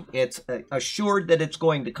coming. It's assured that it's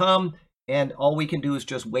going to come, and all we can do is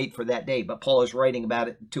just wait for that day. But Paul is writing about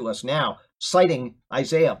it to us now, citing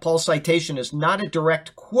Isaiah. Paul's citation is not a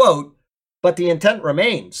direct quote, but the intent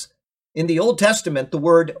remains. In the Old Testament, the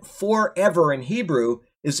word forever in Hebrew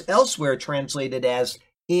is elsewhere translated as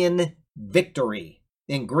in victory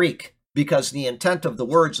in Greek, because the intent of the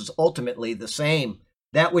words is ultimately the same.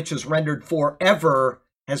 That which is rendered forever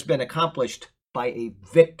has been accomplished by a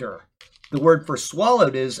victor. The word for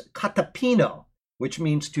swallowed is katapino, which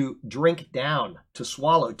means to drink down, to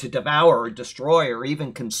swallow, to devour or destroy or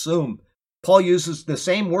even consume. Paul uses the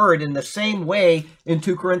same word in the same way in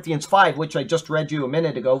 2 Corinthians 5, which I just read you a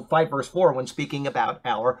minute ago, 5 verse 4, when speaking about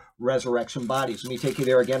our resurrection bodies. Let me take you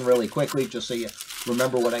there again really quickly, just so you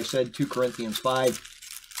remember what I said. 2 Corinthians 5,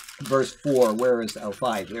 verse 4. Where is,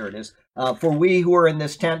 5, there it is. For we who are in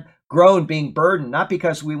this tent groan, being burdened, not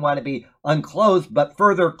because we want to be unclothed, but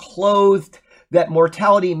further clothed, that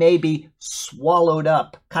mortality may be swallowed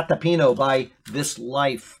up, katapino, by this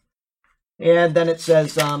life. And then it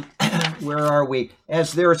says, where are we?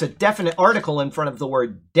 As there is a definite article in front of the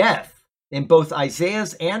word death, in both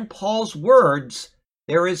Isaiah's and Paul's words,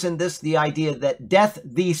 there is in this the idea that death,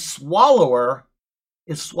 the swallower,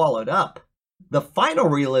 is swallowed up. The final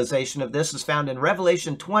realization of this is found in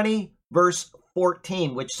Revelation 20, verse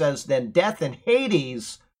 14, which says, then death and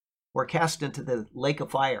Hades were cast into the lake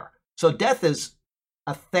of fire. So death is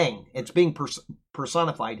a thing. It's being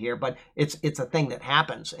personified here, but it's a thing that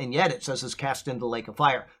happens. And yet it says it's cast into the lake of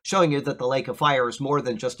fire, showing you that the lake of fire is more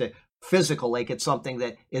than just a physical lake. It's something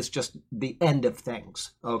that is just the end of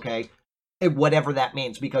things, okay? Whatever that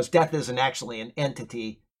means, because death isn't actually an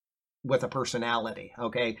entity with a personality,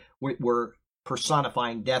 okay? We're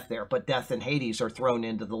personifying death there, but death and Hades are thrown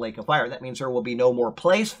into the lake of fire. That means there will be no more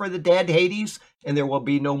place for the dead, Hades, and there will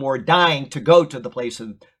be no more dying to go to the place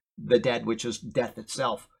of the dead, which is death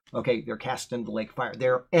itself. Okay, they're cast into the lake of fire.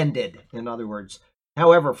 They're ended, in other words.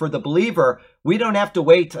 However, for the believer, we don't have to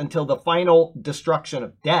wait until the final destruction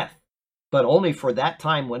of death, but only for that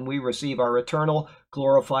time when we receive our eternal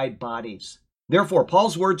glorified bodies. Therefore,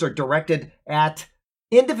 Paul's words are directed at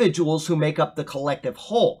individuals who make up the collective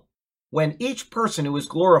whole. When each person who is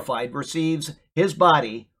glorified receives his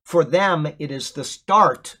body, for them it is the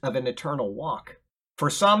start of an eternal walk. For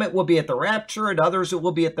some, it will be at the rapture, and others, it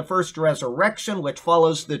will be at the first resurrection, which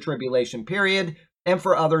follows the tribulation period, and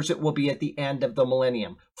for others, it will be at the end of the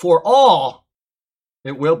millennium. For all,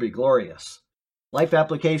 it will be glorious. Life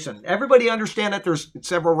application. Everybody understand that there's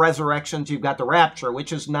several resurrections. You've got the rapture,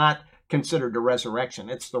 which is not considered a resurrection.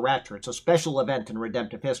 It's the rapture. It's a special event in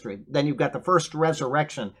redemptive history. Then you've got the first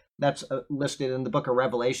resurrection. That's listed in the book of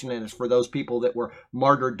Revelation, and it's for those people that were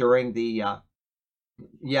martyred during the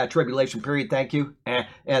tribulation period. Thank you.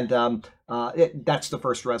 That's the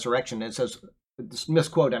first resurrection. It says,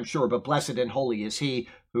 misquote, I'm sure, but blessed and holy is he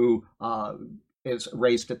who is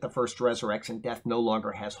raised at the first resurrection. Death no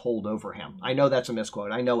longer has hold over him. I know that's a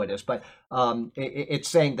misquote. I know it is. But it's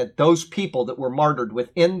saying that those people that were martyred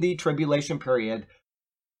within the tribulation period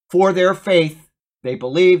for their faith, they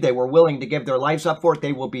believed, they were willing to give their lives up for it,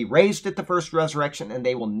 they will be raised at the first resurrection and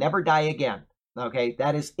they will never die again. Okay,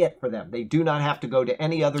 that is it for them. They do not have to go to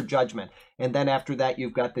any other judgment. And then after that,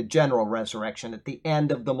 you've got the general resurrection at the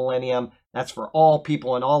end of the millennium. That's for all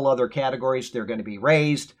people in all other categories. They're going to be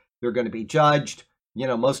raised. They're going to be judged. You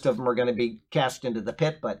know, most of them are going to be cast into the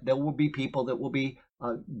pit, but there will be people that will be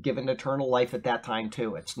given eternal life at that time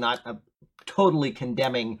too. It's not a totally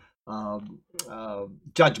condemning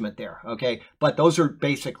judgment there, okay? But those are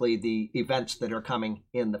basically the events that are coming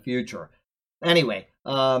in the future. Anyway,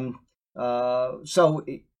 so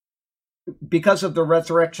because of the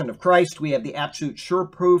resurrection of Christ, we have the absolute sure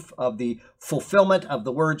proof of the fulfillment of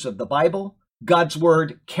the words of the Bible. God's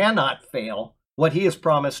word cannot fail. What he has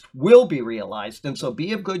promised will be realized. And so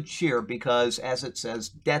be of good cheer because, as it says,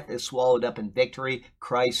 death is swallowed up in victory.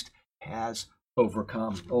 Christ has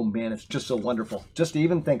overcome. Oh man, it's just so wonderful just to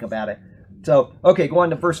even think about it. So, okay, go on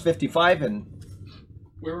to verse 55 and...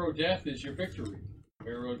 Where, O death, is your victory?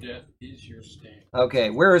 Where, O death, is your sting? Okay,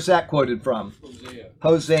 where is that quoted from?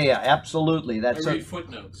 Hosea, absolutely. That's I read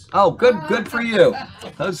footnotes. Oh, good for you.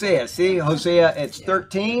 Hosea, see, Hosea, it's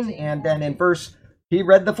 13, and then in verse, he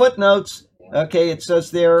read the footnotes. Okay, it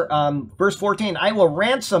says there, verse 14, I will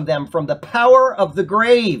ransom them from the power of the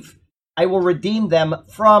grave. I will redeem them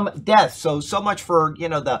from death. So much for, you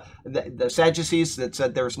know, the Sadducees that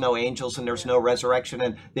said there's no angels and there's no resurrection,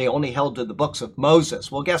 and they only held to the books of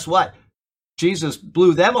Moses. Well, guess what? Jesus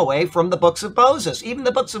blew them away from the books of Moses. Even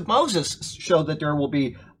the books of Moses show that there will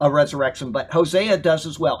be a resurrection, but Hosea does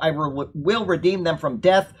as well. I will redeem them from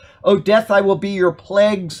death. O death, I will be your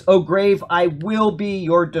plagues. O grave, I will be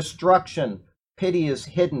your destruction. Pity is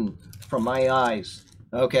hidden from my eyes.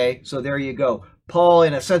 Okay, so there you go. Paul,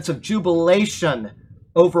 in a sense of jubilation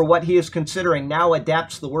over what he is considering, now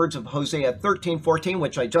adapts the words of Hosea 13:14,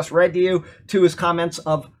 which I just read to you, to his comments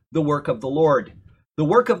of the work of the Lord. The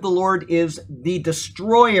work of the Lord is the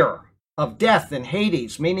destroyer of death and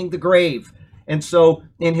Hades, meaning the grave. And so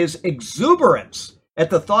in his exuberance at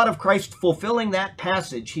the thought of Christ fulfilling that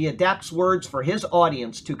passage, he adapts words for his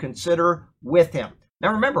audience to consider with him.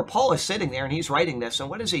 Now remember, Paul is sitting there and he's writing this, and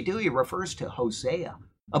what does he do? He refers to Hosea,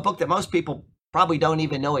 a book that most people probably don't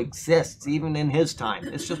even know exists, even in his time.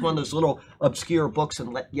 It's just one of those little obscure books,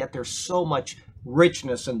 and yet there's so much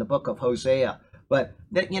richness in the book of Hosea. But,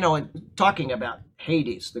 you know, talking about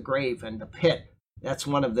Hades, the grave, and the pit, that's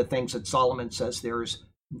one of the things that Solomon says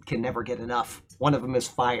can never get enough. One of them is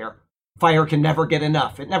fire. Fire can never get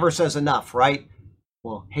enough. It never says enough, right?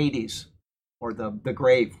 Well, Hades, or the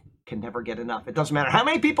grave, can never get enough. It doesn't matter how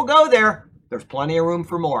many people go there. There's plenty of room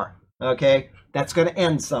for more, okay? That's going to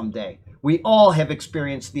end someday. We all have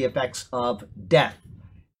experienced the effects of death,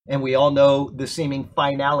 and we all know the seeming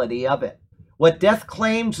finality of it. What death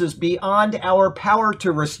claims is beyond our power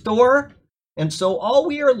to restore, and so all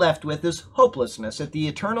we are left with is hopelessness at the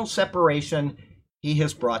eternal separation he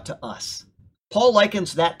has brought to us. Paul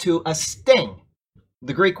likens that to a sting.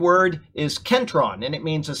 The Greek word is kentron, and it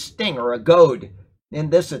means a sting or a goad.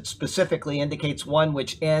 In this, it specifically indicates one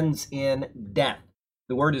which ends in death.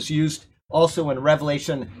 The word is used also in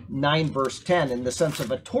Revelation 9, verse 10, in the sense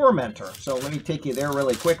of a tormentor. So let me take you there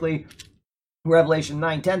really quickly. Revelation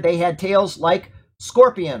 9:10, they had tails like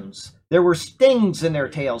scorpions. There were stings in their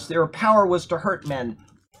tails. Their power was to hurt men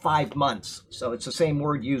 5 months. So it's the same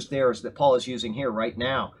word used there as that Paul is using here right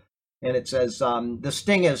now. And it says the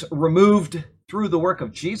sting is removed through the work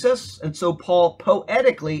of Jesus. And so Paul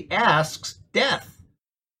poetically asks death,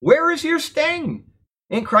 where is your sting?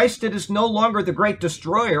 In Christ it is no longer the great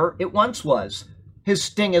destroyer it once was. His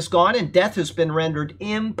sting is gone and death has been rendered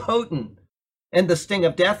impotent. And the sting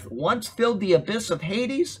of death once filled the abyss of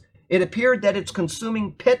Hades. It appeared that its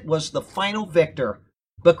consuming pit was the final victor.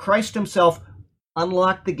 But Christ himself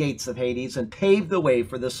unlocked the gates of Hades and paved the way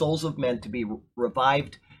for the souls of men to be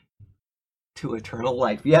revived to eternal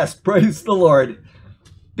life. Yes, praise the Lord.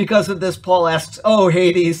 Because of this, Paul asks, "Oh,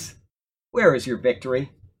 Hades, where is your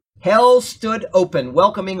victory?" Hell stood open,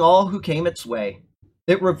 welcoming all who came its way.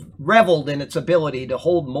 It reveled in its ability to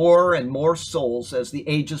hold more and more souls as the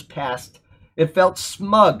ages passed. It felt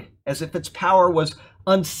smug, as if its power was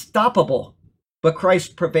unstoppable. But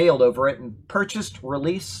Christ prevailed over it and purchased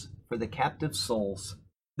release for the captive souls.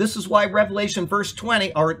 This is why Revelation verse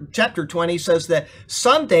 20, or chapter 20, says that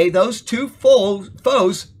someday those two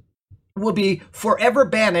foes will be forever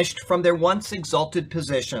banished from their once exalted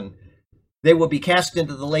position. They will be cast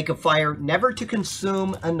into the lake of fire, never to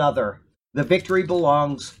consume another. The victory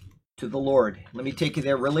belongs to the Lord. Let me take you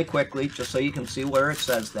there really quickly, just so you can see where it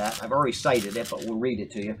says that. I've already cited it, but we'll read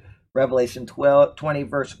it to you. Revelation 20,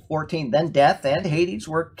 verse 14. Then death and Hades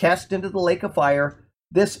were cast into the lake of fire.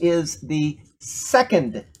 This is the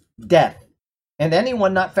second death. And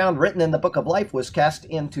anyone not found written in the book of life was cast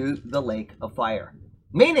into the lake of fire.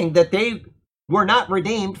 Meaning that they were not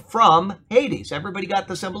redeemed from Hades. Everybody got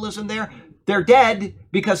the symbolism there? They're dead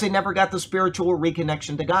because they never got the spiritual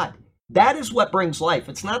reconnection to God. That is what brings life.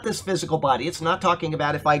 It's not this physical body. It's not talking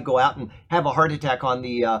about if I go out and have a heart attack on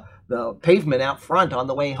the pavement out front on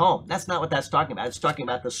the way home. That's not what that's talking about. It's talking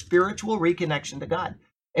about the spiritual reconnection to God.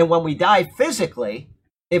 And when we die physically,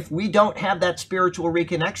 if we don't have that spiritual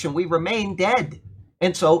reconnection, we remain dead.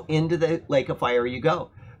 And so into the lake of fire you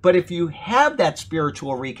go. But if you have that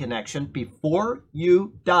spiritual reconnection before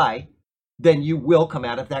you die, then you will come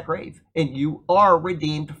out of that grave. And you are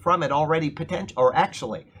redeemed from it already, or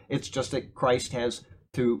actually. It's just that Christ has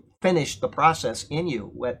to finish the process in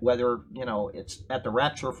you, whether, it's at the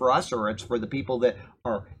rapture for us or it's for the people that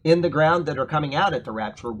are in the ground that are coming out at the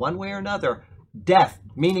rapture. One way or another, death,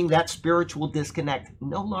 meaning that spiritual disconnect,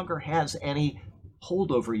 no longer has any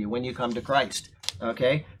hold over you when you come to Christ.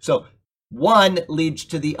 Okay? So one leads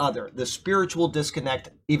to the other. The spiritual disconnect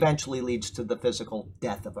eventually leads to the physical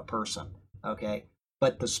death of a person. Okay?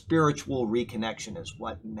 But the spiritual reconnection is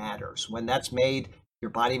what matters. When that's made,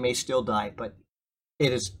 your body may still die, but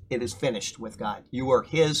it is finished with God. You are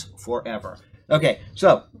His forever. Okay,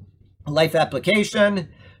 so life application.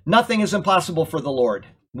 Nothing is impossible for the Lord.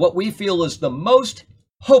 What we feel is the most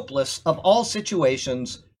hopeless of all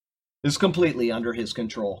situations is completely under His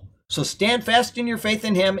control. So stand fast in your faith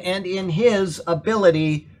in Him and in His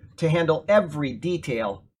ability to handle every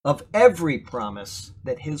detail of every promise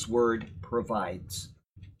that His word provides.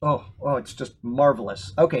 Oh, it's just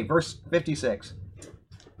marvelous. Okay, verse 56.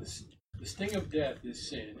 The sting of death is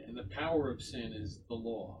sin, and the power of sin is the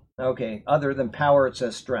law. Okay, other than power, it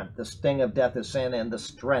says strength. The sting of death is sin, and the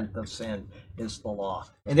strength of sin is the law.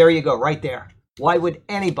 And there you go, right there. Why would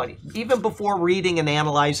anybody, even before reading and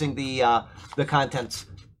analyzing the contents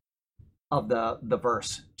of the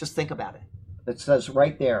verse, just think about it. It says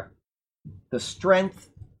right there, the strength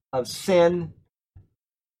of sin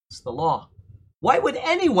is the law. Why would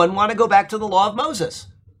anyone want to go back to the law of Moses?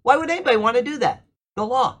 Why would anybody want to do that? The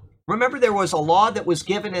law. Remember, there was a law that was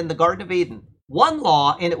given in the Garden of Eden. One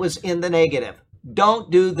law, and it was in the negative. Don't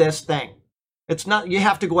do this thing. It's not, you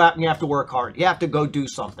have to go out and you have to work hard. You have to go do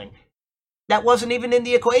something. That wasn't even in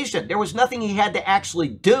the equation. There was nothing he had to actually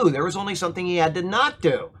do. There was only something he had to not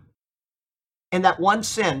do. And that one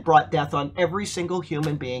sin brought death on every single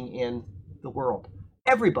human being in the world.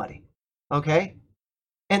 Everybody. Okay?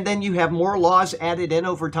 And then you have more laws added in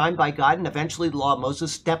over time by God, and eventually the law of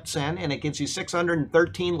Moses steps in, and it gives you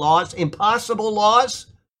 613 laws, impossible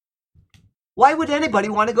laws. Why would anybody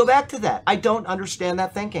want to go back to that? I don't understand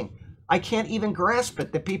that thinking. I can't even grasp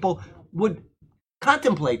it, that people would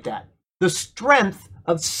contemplate that. The strength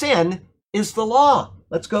of sin is the law.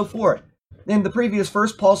 Let's go for it. In the previous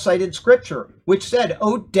verse, Paul cited scripture, which said,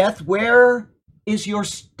 "O death, where is your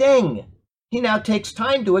sting?" He now takes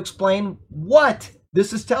time to explain what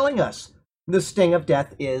this is telling us. The sting of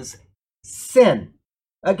death is sin.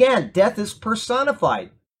 Again, death is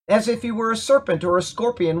personified, as if he were a serpent or a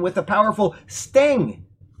scorpion with a powerful sting,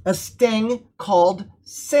 a sting called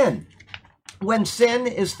sin. When sin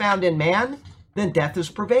is found in man, then death has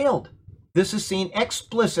prevailed. This is seen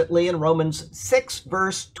explicitly in Romans 6,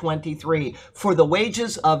 verse 23. For the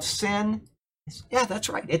wages of sin is, that's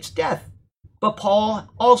right, it's death. But Paul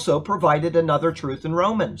also provided another truth in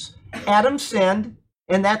Romans. Adam sinned,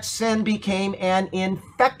 and that sin became an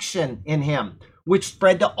infection in him, which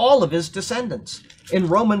spread to all of his descendants. In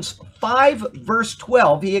Romans 5, verse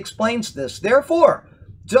 12, he explains this. Therefore,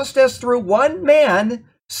 just as through one man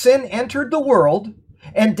sin entered the world,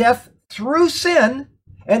 and death through sin,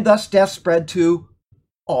 and thus death spread to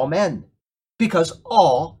all men, because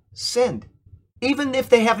all sinned. Even if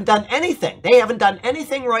they haven't done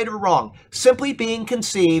anything right or wrong, simply being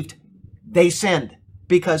conceived, they sinned.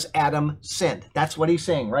 because Adam sinned. That's what he's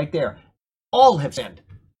saying right there. All have sinned.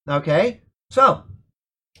 Okay? So,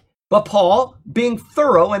 but Paul, being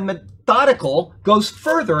thorough and methodical, goes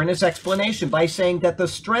further in his explanation by saying that the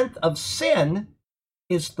strength of sin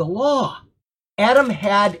is the law. Adam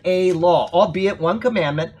had a law, albeit one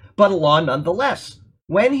commandment, but a law nonetheless.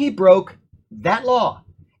 When he broke that law,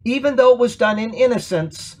 even though it was done in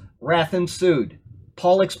innocence, wrath ensued.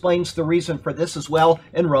 Paul explains the reason for this as well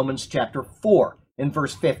in Romans chapter 4. In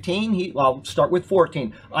verse 15, I'll start with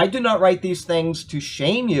 14. I do not write these things to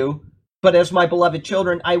shame you, but as my beloved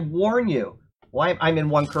children, I warn you. Well, I'm in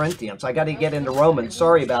 1 Corinthians. I got to get into Romans.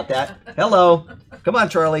 Sorry about that. Hello. Come on,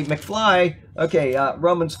 Charlie McFly. Okay,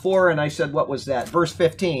 Romans 4, and I said, what was that? Verse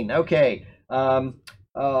 15. Okay.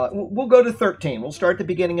 We'll go to 13. We'll start at the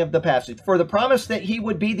beginning of the passage. For the promise that he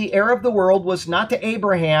would be the heir of the world was not to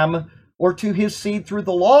Abraham or to his seed through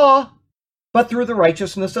the law, but through the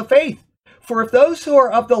righteousness of faith. For if those who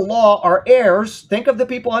are of the law are heirs, think of the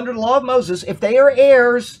people under the law of Moses, if they are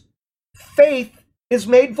heirs, faith is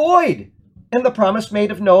made void, and the promise made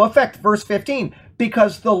of no effect. Verse 15,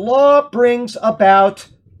 because the law brings about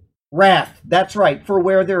wrath. That's right, for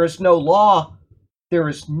where there is no law, there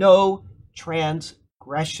is no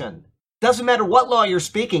transgression. Doesn't matter what law you're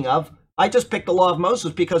speaking of. I just picked the law of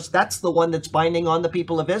Moses because that's the one that's binding on the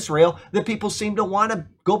people of Israel that people seem to want to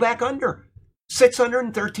go back under.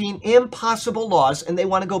 613 impossible laws, and they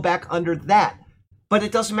want to go back under that. But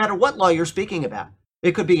it doesn't matter what law you're speaking about.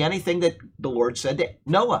 It could be anything that the Lord said to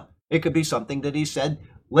Noah. It could be something that he said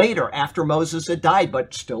later after Moses had died,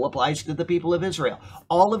 but still applies to the people of Israel.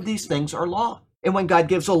 All of these things are law. And when God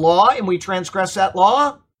gives a law and we transgress that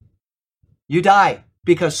law, you die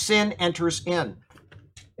because sin enters in.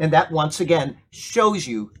 And that once again shows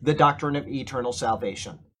you the doctrine of eternal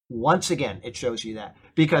salvation. Once again, it shows you that.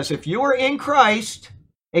 Because if you are in Christ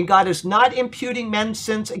and God is not imputing men's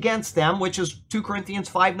sins against them, which is 2 Corinthians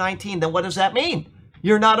 5:19, then what does that mean?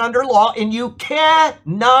 You're not under law and you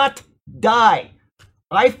cannot die.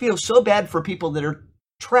 I feel so bad for people that are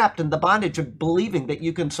trapped in the bondage of believing that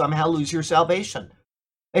you can somehow lose your salvation.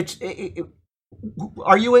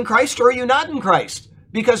 Are you in Christ or are you not in Christ?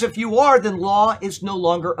 Because if you are, then law is no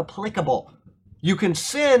longer applicable. You can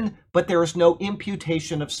sin, but there is no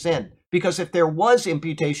imputation of sin. Because if there was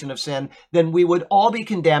imputation of sin, then we would all be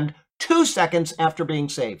condemned 2 seconds after being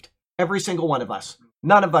saved. Every single one of us.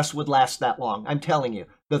 None of us would last that long. I'm telling you.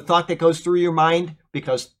 The thought that goes through your mind,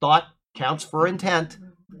 because thought counts for intent,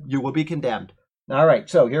 you will be condemned. All right,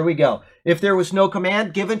 so here we go. If there was no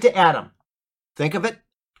command given to Adam, think of it.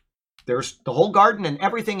 There's the whole garden and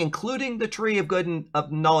everything, including the tree of good and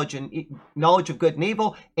of knowledge of good and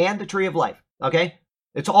evil, and the tree of life. Okay?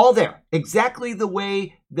 It's all there, exactly the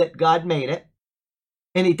way that God made it.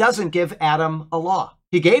 And he doesn't give Adam a law.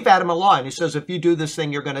 He gave Adam a law, and he says, if you do this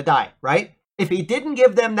thing, you're going to die, right? If he didn't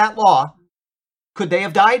give them that law, could they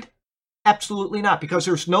have died? Absolutely not, because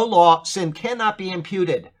there's no law. Sin cannot be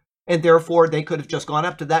imputed. And therefore, they could have just gone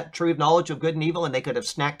up to that tree of knowledge of good and evil, and they could have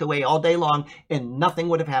snacked away all day long, and nothing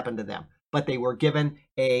would have happened to them. But they were given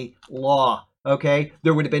a law, okay?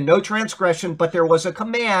 There would have been no transgression, but there was a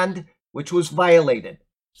command which was violated.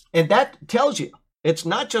 And that tells you, it's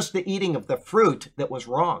not just the eating of the fruit that was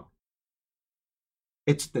wrong.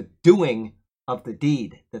 It's the doing of the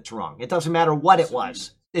deed that's wrong. It doesn't matter what it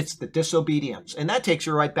was. It's the disobedience. And that takes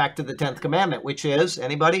you right back to the 10th commandment, which is,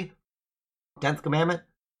 anybody? 10th commandment?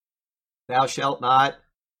 Thou shalt not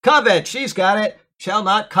covet. She's got it. Shall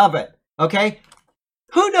not covet. Okay?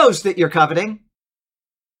 Who knows that you're coveting?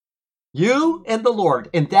 You and the Lord.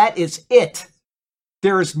 And that is it.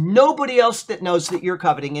 There is nobody else that knows that you're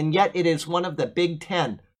coveting, and yet it is one of the big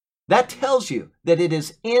 10. That tells you that it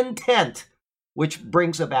is intent which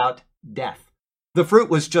brings about death. The fruit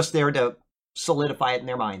was just there to solidify it in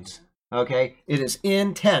their minds. Okay? It is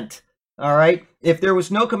intent. All right? If there was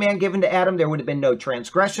no command given to Adam, there would have been no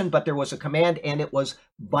transgression, but there was a command and it was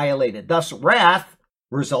violated. Thus, wrath,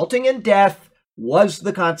 resulting in death, was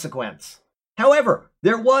the consequence. However,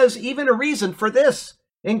 there was even a reason for this.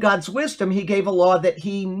 In God's wisdom, he gave a law that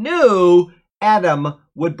he knew Adam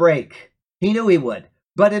would break. He knew he would.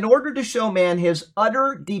 But in order to show man his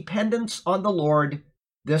utter dependence on the Lord,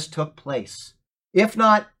 this took place. If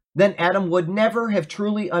not, then Adam would never have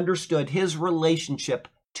truly understood his relationship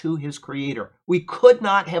to his Creator. We could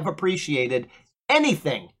not have appreciated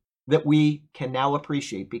anything that we can now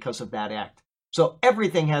appreciate because of that act. So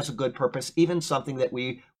everything has a good purpose, even something that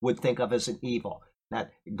we would think of as an evil.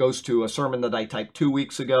 That goes to a sermon that I typed 2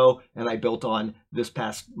 weeks ago and I built on this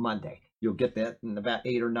past Monday. You'll get that in about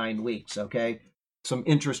 8 or 9 weeks, okay? Some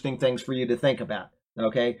interesting things for you to think about,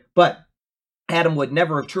 okay? But Adam would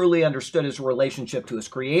never have truly understood his relationship to his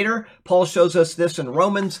creator. Paul shows us this in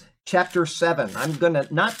Romans chapter 7. I'm going to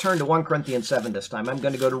not turn to 1 Corinthians 7 this time. I'm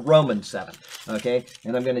going to go to Romans 7, okay?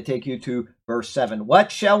 And I'm going to take you to verse 7.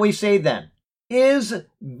 What shall we say then? Is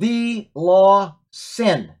the law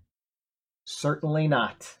sin? Certainly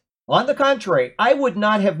not. On the contrary, I would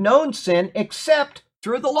not have known sin except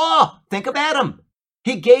through the law. Think of Adam.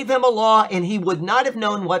 He gave him a law, and he would not have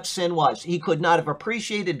known what sin was. He could not have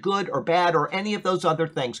appreciated good or bad or any of those other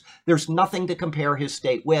things. There's nothing to compare his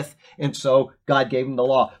state with, and so God gave him the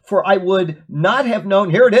law. For I would not have known,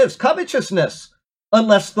 here it is, covetousness,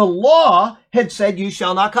 unless the law had said, you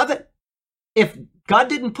shall not covet. If God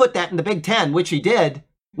didn't put that in the Big Ten, which he did,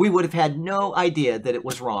 we would have had no idea that it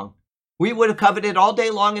was wrong. We would have coveted all day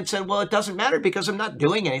long and said, well, it doesn't matter because I'm not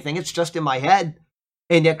doing anything. It's just in my head.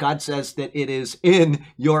 And yet God says that it is in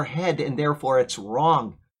your head and therefore it's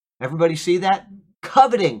wrong. Everybody see that?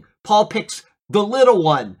 Coveting. Paul picks the little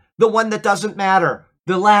one, the one that doesn't matter,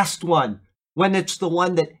 the last one, when it's the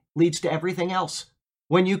one that leads to everything else.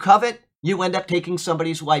 When you covet, you end up taking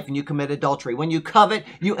somebody's wife and you commit adultery. When you covet,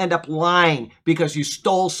 you end up lying because you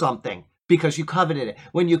stole something, because you coveted it.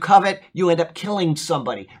 When you covet, you end up killing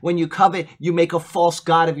somebody. When you covet, you make a false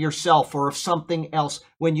god of yourself or of something else.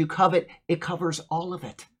 When you covet, it covers all of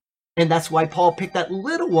it. And that's why Paul picked that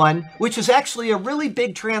little one, which is actually a really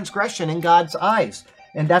big transgression in God's eyes.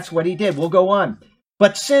 And that's what he did. We'll go on.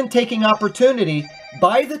 But sin, taking opportunity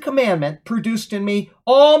by the commandment, produced in me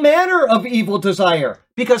all manner of evil desire.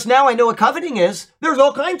 Because now I know what coveting is. There's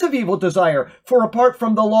all kinds of evil desire. For apart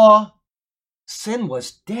from the law, sin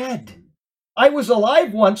was dead. I was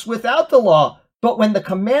alive once without the law, but when the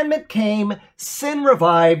commandment came, sin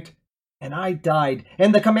revived, and I died.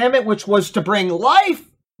 And the commandment which was to bring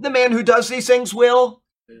life, the man who does these things will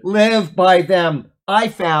live by them. I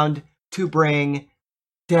found to bring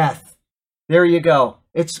death. There you go.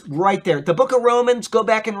 It's right there. The book of Romans, go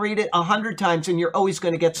back and read it 100 times, and you're always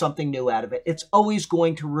going to get something new out of it. It's always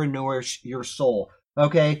going to renourish your soul,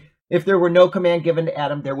 okay? If there were no command given to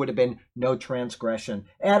Adam, there would have been no transgression.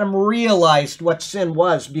 Adam realized what sin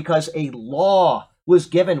was because a law was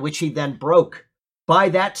given, which he then broke. By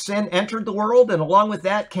that, sin entered the world, and along with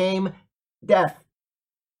that came death.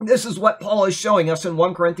 This is what Paul is showing us in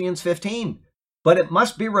 1 Corinthians 15. But it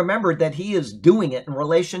must be remembered that he is doing it in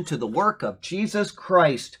relation to the work of Jesus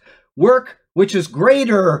Christ, work which is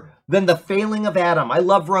greater than the failing of Adam. I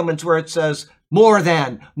love Romans where it says, more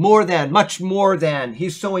than, much more than.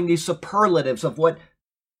 He's showing these superlatives of what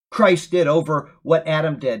Christ did over what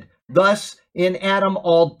Adam did. Thus, in Adam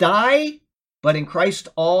all die, but in Christ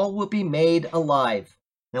all will be made alive.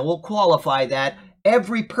 And we'll qualify that.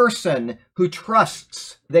 Every person who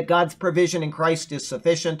trusts that God's provision in Christ is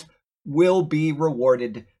sufficient will be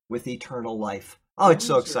rewarded with eternal life. Oh, it's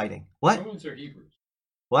so exciting. What? Romans or Hebrews?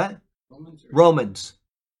 What? Romans. Romans.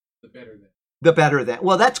 The better than. The better than.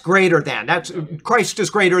 Well, that's greater than. That's Christ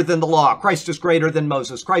is greater than the law. Christ is greater than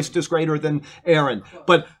Moses. Christ is greater than Aaron.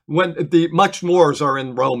 But when the much mores are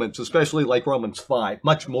in Romans, especially like Romans 5,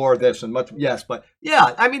 much more this and much, yes. But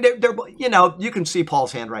yeah, I mean, they're you know, you can see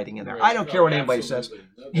Paul's handwriting in there. I don't care what anybody says.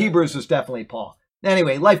 Hebrews is definitely Paul.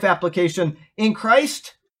 Anyway, life application. In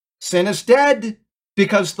Christ, sin is dead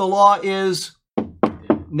because the law is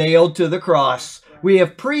nailed to the cross. We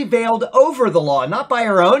have prevailed over the law, not by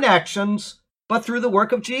our own actions, but through the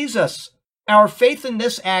work of Jesus. Our faith in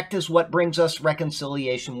this act is what brings us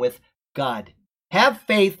reconciliation with God. Have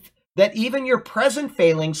faith that even your present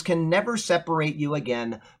failings can never separate you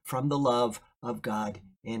again from the love of God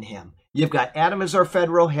in him. You've got Adam as our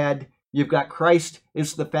federal head. You've got Christ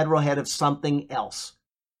as the federal head of something else.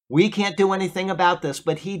 We can't do anything about this,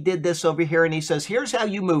 but he did this over here, and he says, here's how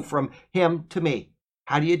you move from him to me.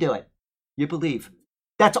 How do you do it? You believe.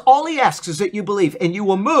 That's all he asks, is that you believe, and you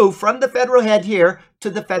will move from the federal head here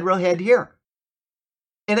to the federal head here.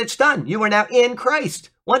 And it's done. You are now in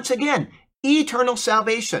Christ. Once again, eternal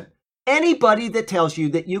salvation. Anybody that tells you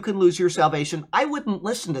that you can lose your salvation, I wouldn't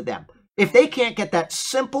listen to them. If they can't get that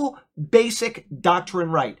simple, basic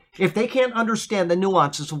doctrine right, if they can't understand the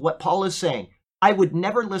nuances of what Paul is saying, I would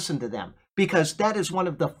never listen to them, because that is one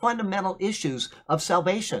of the fundamental issues of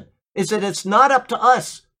salvation, is that it's not up to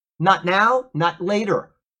us. Not now, not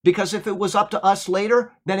later. Because if it was up to us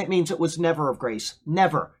later, then it means it was never of grace.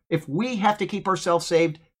 Never. If we have to keep ourselves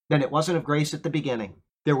saved, then it wasn't of grace at the beginning.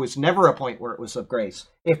 There was never a point where it was of grace.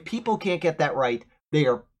 If people can't get that right, they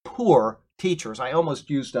are poor teachers. I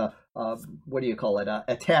almost used a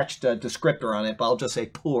attached descriptor on it, but I'll just say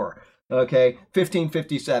poor. Okay,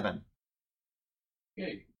 1557.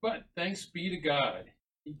 Okay, but thanks be to God.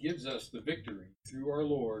 He gives us the victory through our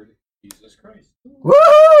Lord Jesus Christ.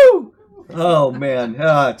 Woo! Oh man,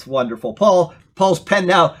 it's wonderful. Paul's pen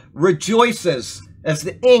now rejoices as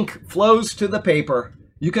the ink flows to the paper.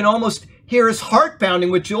 You can almost hear his heart pounding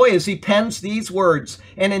with joy as he pens these words.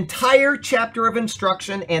 An entire chapter of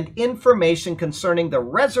instruction and information concerning the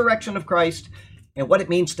resurrection of Christ and what it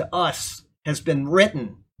means to us has been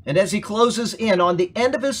written. And as he closes in on the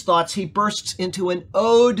end of his thoughts, he bursts into an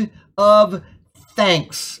ode of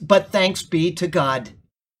thanks. But thanks be to God.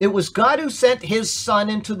 It was God who sent his Son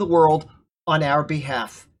into the world on our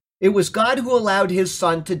behalf. It was God who allowed his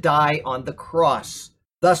Son to die on the cross,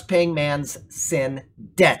 thus paying man's sin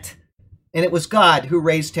debt. And it was God who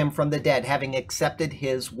raised him from the dead, having accepted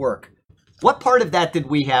his work. What part of that did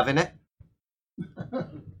we have in it?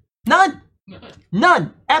 None.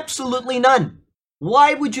 None. Absolutely none.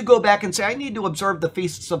 Why would you go back and say, I need to observe the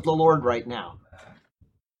feasts of the Lord right now?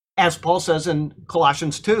 As Paul says in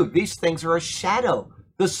Colossians 2, these things are a shadow.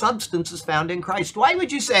 The substance is found in Christ. Why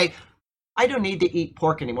would you say, I don't need to eat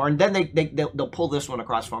pork anymore? And then they'll pull this one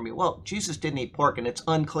across for me. Well, Jesus didn't eat pork and it's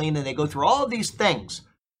unclean, and they go through all of these things.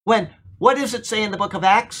 When, what does it say in the book of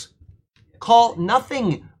Acts? Call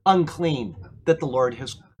nothing unclean that the Lord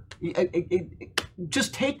has.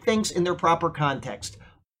 Just take things in their proper context.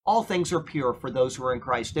 All things are pure for those who are in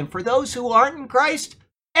Christ. And for those who aren't in Christ,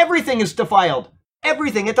 everything is defiled.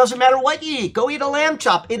 Everything. It doesn't matter what you eat. Go eat a lamb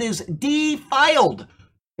chop. It is defiled.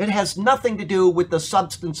 It has nothing to do with the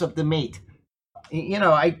substance of the meat. You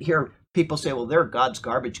know, I hear people say, well, they're God's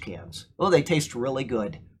garbage cans. Well, they taste really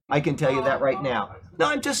good. I can tell you that right now. No,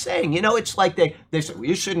 I'm just saying, you know, it's like they say, well,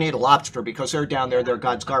 you shouldn't eat a lobster because they're down there. They're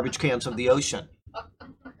God's garbage cans of the ocean.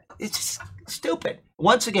 It's just stupid.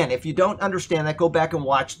 Once again, if you don't understand that, go back and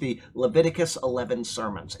watch the Leviticus 11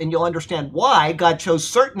 sermons, and you'll understand why God chose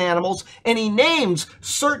certain animals, and he names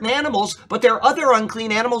certain animals, but there are other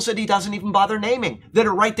unclean animals that he doesn't even bother naming that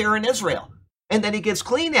are right there in Israel. And then he gives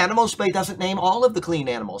clean animals, but he doesn't name all of the clean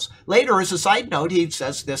animals. Later, as a side note, he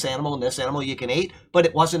says this animal and this animal you can eat, but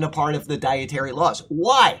it wasn't a part of the dietary laws.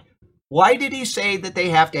 Why? Why did he say that they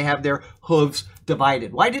have to have their hooves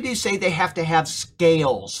divided? Why did he say they have to have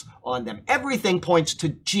scales on them? Everything points to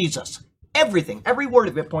Jesus. Everything. Every word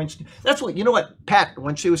of it points to... That's what... You know what, Pat,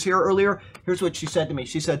 when she was here earlier, here's what she said to me.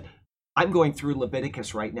 She said, I'm going through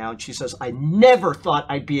Leviticus right now, and she says, I never thought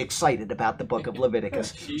I'd be excited about the book of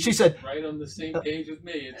Leviticus. She said... Right on the same page with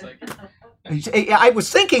me. It's like... I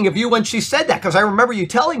was thinking of you when she said that, because I remember you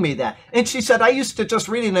telling me that. And she said, I used to just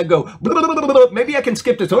read it and go, blah, blah, blah, blah, maybe I can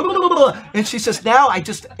skip this. Blah, blah, blah, blah. And she says, now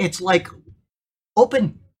it's like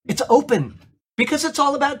open. It's open because it's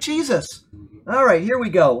all about Jesus. All right, here we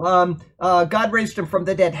go. God raised him from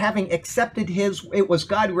the dead, having accepted it was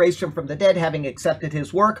God who raised him from the dead, having accepted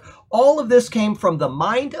his work. All of this came from the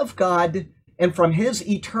mind of God and from his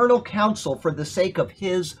eternal counsel for the sake of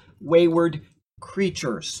his wayward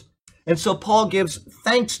creatures. And so Paul gives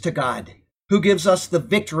thanks to God, who gives us the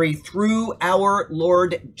victory through our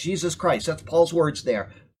Lord Jesus Christ. That's Paul's words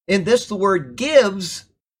there. In this, the word gives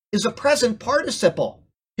is a present participle.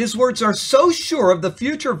 His words are so sure of the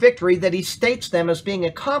future victory that he states them as being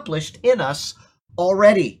accomplished in us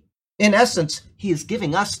already. In essence, he is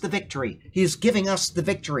giving us the victory. He is giving us the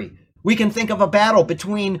victory. We can think of a battle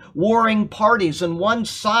between warring parties, and one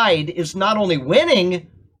side is not only winning,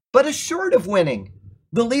 but assured of winning.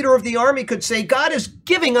 The leader of the army could say, God is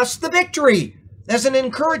giving us the victory, as an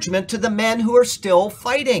encouragement to the men who are still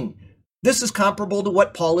fighting. This is comparable to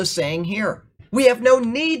what Paul is saying here. We have no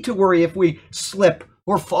need to worry if we slip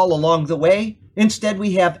or fall along the way. Instead,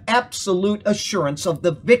 we have absolute assurance of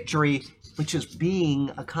the victory which is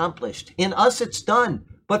being accomplished. In us, it's done.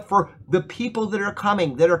 But for the people that are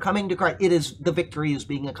coming to Christ, the victory is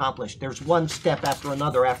being accomplished. There's one step after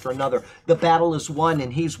another after another. The battle is won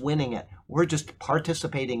and he's winning it. We're just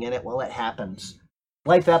participating in it while it happens.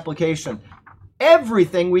 Life application.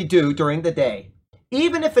 Everything we do during the day,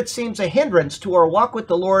 even if it seems a hindrance to our walk with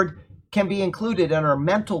the Lord, can be included in our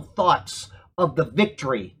mental thoughts of the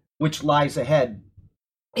victory which lies ahead.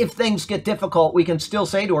 If things get difficult, we can still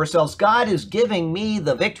say to ourselves, God is giving me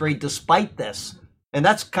the victory despite this. And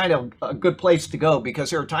that's kind of a good place to go, because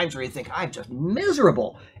there are times where you think, I'm just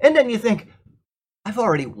miserable. And then you think, I've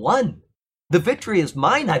already won. The victory is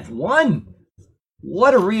mine. I've won.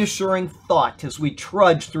 What a reassuring thought as we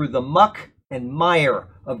trudge through the muck and mire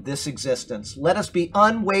of this existence. Let us be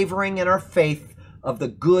unwavering in our faith of the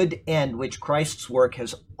good end which Christ's work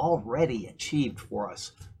has already achieved for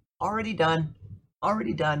us. Already done.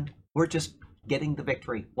 Already done. We're just getting the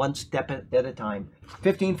victory one step at a time.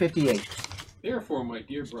 1558. Therefore, my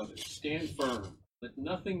dear brothers, stand firm. Let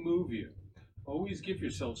nothing move you. Always give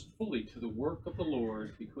yourselves fully to the work of the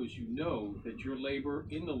Lord, because you know that your labor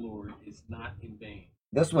in the Lord is not in vain.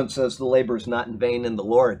 This one says the labor is not in vain in the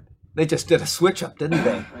Lord. They just did a switch up, didn't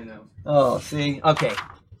they? I know. Oh, see? Okay.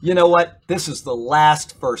 You know what? This is the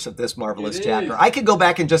last verse of this marvelous chapter. I could go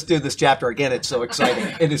back and just do this chapter again. It's so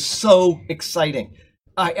exciting. It is so exciting.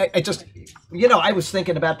 I just, you know, I was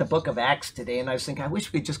thinking about the book of Acts today, and I was thinking, I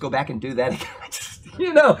wish we could just go back and do that again.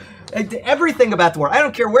 You know, everything about the Word. I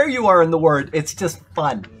don't care where you are in the Word. It's just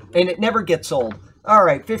fun, and it never gets old. All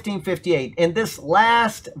right, 1558. In this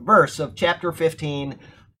last verse of chapter 15,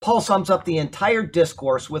 Paul sums up the entire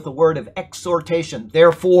discourse with a word of exhortation.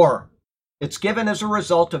 Therefore, it's given as a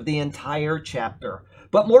result of the entire chapter,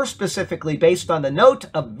 but more specifically based on the note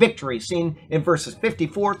of victory seen in verses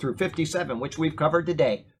 54 through 57, which we've covered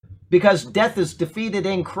today. Because death is defeated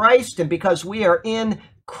in Christ, and because we are in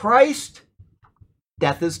Christ,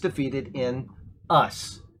 death is defeated in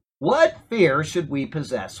us. What fear should we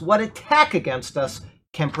possess? What attack against us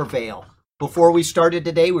can prevail? Before we started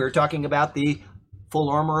today, we were talking about the full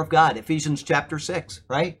armor of God, Ephesians chapter 6,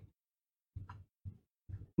 right?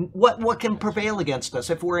 What can prevail against us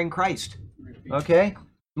if we're in Christ? Okay?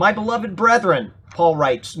 My beloved brethren, Paul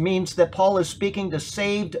writes, means that Paul is speaking to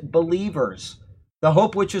saved believers. The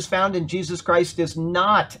hope which is found in Jesus Christ is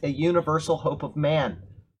not a universal hope of man.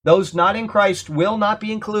 Those not in Christ will not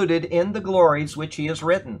be included in the glories which he has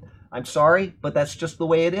written. I'm sorry, but that's just the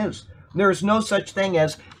way it is. There is no such thing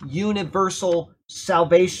as universal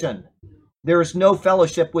salvation. There is no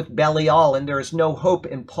fellowship with Belial, and there is no hope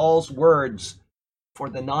in Paul's words for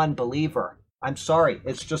the non-believer. I'm sorry,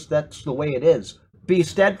 it's just that's the way it is. Be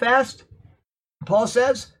steadfast, Paul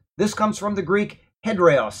says. This comes from the Greek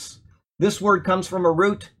hedreos. This word comes from a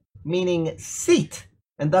root meaning seat,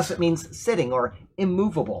 and thus it means sitting or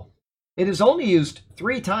immovable. It is only used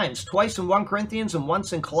 3 times, twice in 1 Corinthians and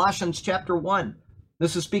once in Colossians chapter 1.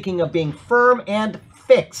 This is speaking of being firm and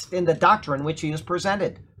fixed in the doctrine which he has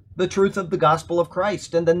presented, the truth of the gospel of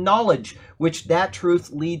Christ, and the knowledge which that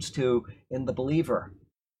truth leads to in the believer.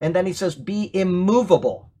 And then he says, be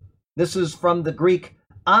immovable. This is from the Greek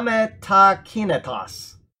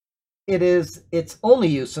ametakinetos. It's only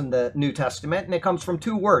used in the New Testament, and it comes from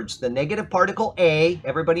 2 words. The negative particle a,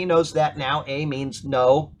 everybody knows that now. A means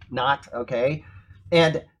no, not, okay?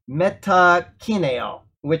 And metakineo,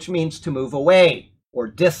 which means to move away or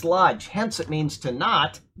dislodge. Hence, it means to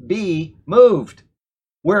not be moved.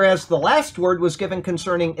 Whereas the last word was given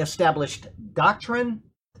concerning established doctrine,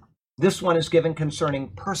 this one is given concerning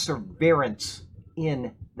perseverance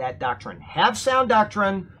in that doctrine. Have sound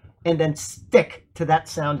doctrine, and then stick to that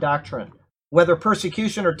sound doctrine. Whether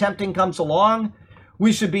persecution or tempting comes along,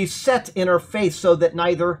 we should be set in our faith so that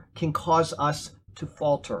neither can cause us to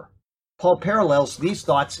falter. Paul parallels these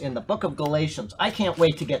thoughts in the book of Galatians. I can't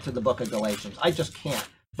wait to get to the book of Galatians. I just can't.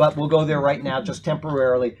 But we'll go there right now, just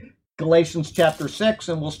temporarily. Galatians chapter 6,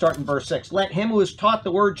 and we'll start in verse 6. Let him who is taught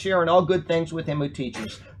the word share in all good things with him who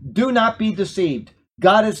teaches. Do not be deceived.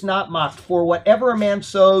 God is not mocked. For whatever a man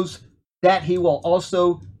sows, that he will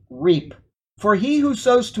also reap. For he who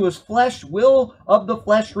sows to his flesh will of the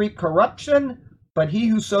flesh reap corruption, but he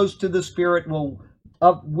who sows to the Spirit will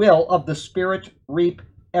of the Spirit reap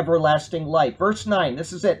everlasting life. Verse 9,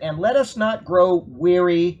 this is it. And let us not grow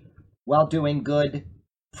weary while doing good,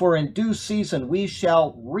 for in due season we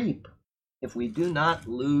shall reap if we do not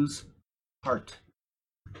lose heart.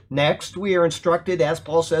 Next, we are instructed, as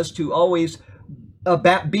Paul says, to always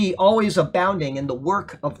be always abounding in the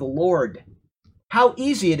work of the Lord. How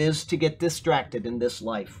easy it is to get distracted in this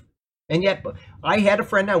life. And yet, I had a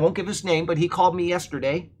friend, I won't give his name, but he called me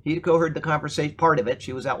yesterday. He'd heard the conversation, part of it.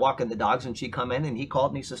 She was out walking the dogs, and she come in, and he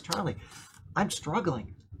called, and he says, Charlie, I'm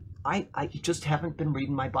struggling. I just haven't been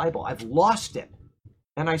reading my Bible. I've lost it.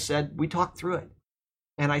 And I said, we talked through it.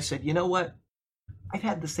 And I said, you know what? I've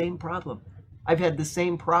had the same problem. I've had the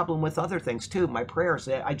same problem with other things, too. My prayers,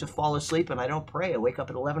 I just fall asleep, and I don't pray. I wake up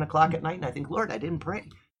at 11 o'clock at night, and I think, Lord, I didn't pray.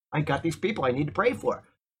 I got these people I need to pray for.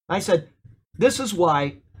 I said, this is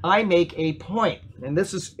why I make a point, and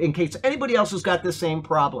this is in case anybody else has got the same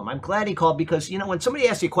problem. I'm glad he called because, you know, when somebody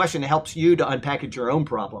asks you a question, it helps you to unpackage your own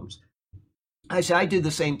problems. I say, I do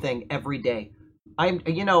the same thing every day.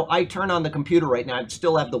 I turn on the computer right now. I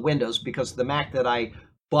still have the Windows because the Mac that I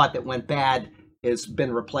bought that went bad has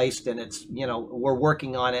been replaced, and it's, we're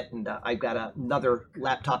working on it, and I've got another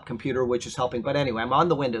laptop computer which is helping. But anyway, I'm on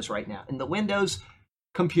the Windows right now, and the Windows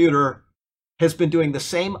computer has been doing the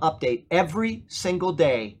same update every single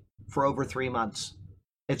day for over 3 months.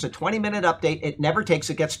 It's a 20-minute update. It never takes.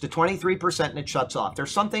 It gets to 23% and it shuts off.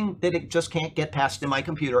 There's something that it just can't get past in my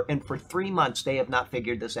computer. And for 3 months, they have not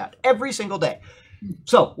figured this out. Every single day.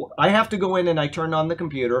 So I have to go in and I turn on the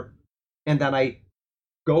computer, and then I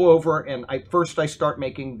go over and I start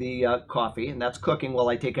making the coffee, and that's cooking while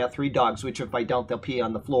I take out 3 dogs, which if I don't, they'll pee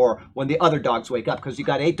on the floor when the other dogs wake up, because you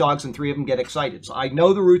got 8 dogs and 3 of them get excited. So I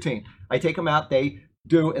know the routine. I take them out, they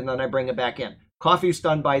do, and then I bring it back in. Coffee's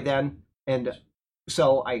done by then, and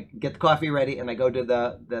so I get the coffee ready, and I go to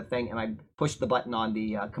the thing, and I push the button on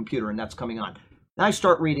the computer, and that's coming on. Now I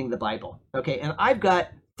start reading the Bible, okay? And I've got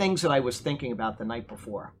things that I was thinking about the night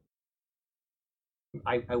before.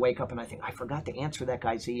 I wake up and I think, I forgot to answer that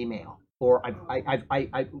guy's email, or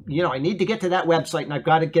I need to get to that website, and I've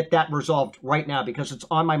got to get that resolved right now because it's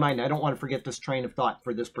on my mind. I don't want to forget this train of thought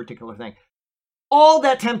for this particular thing. All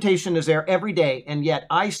that temptation is there every day, and yet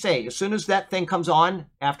I say, as soon as that thing comes on,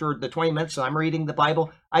 after the 20 minutes I'm reading the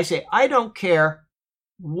Bible, I say, I don't care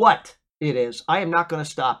what it is. I am not going to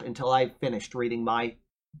stop until I've finished reading my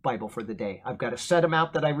Bible for the day. I've got a set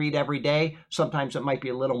amount that I read every day. Sometimes it might be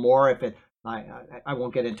a little more if it I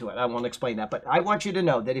won't get into it. I won't explain that. But I want you to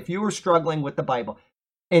know that if you were struggling with the Bible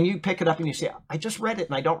and you pick it up and you say, I just read it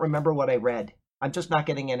and I don't remember what I read, I'm just not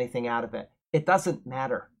getting anything out of it. It doesn't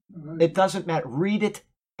matter. It doesn't matter. Read it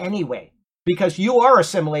anyway, because you are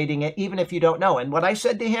assimilating it even if you don't know. And what I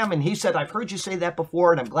said to him, and he said, I've heard you say that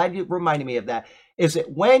before, and I'm glad you reminded me of that, is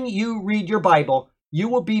that when you read your Bible, you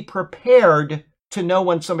will be prepared to know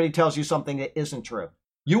when somebody tells you something that isn't true.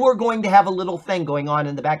 You are going to have a little thing going on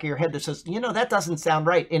in the back of your head that says, that doesn't sound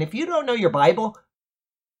right. And if you don't know your Bible,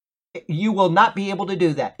 you will not be able to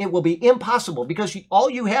do that. It will be impossible, because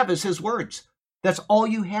all you have is his words. That's all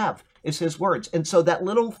you have is his words. And so that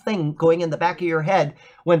little thing going in the back of your head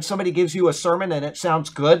when somebody gives you a sermon and it sounds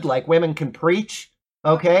good, like women can preach,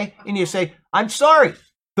 okay? And you say, I'm sorry,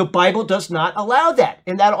 the Bible does not allow that.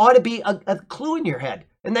 And that ought to be a clue in your head.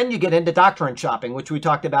 And then you get into doctrine shopping, which we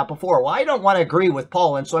talked about before. Well, I don't want to agree with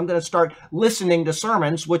Paul, and so I'm going to start listening to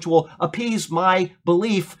sermons which will appease my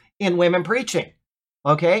belief in women preaching.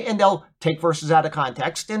 Okay? And they'll take verses out of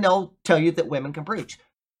context, and they'll tell you that women can preach.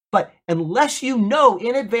 But unless you know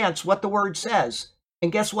in advance what the word says,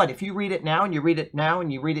 and guess what? If you read it now, and you read it now,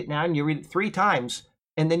 and you read it now, and you read it 3 times,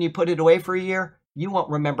 and then you put it away for a year, you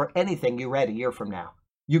won't remember anything you read a year from now.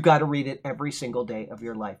 You got to read it every single day of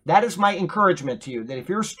your life. That is my encouragement to you, that if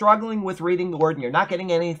you're struggling with reading the word and you're not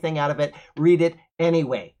getting anything out of it, read it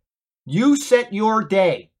anyway. You set your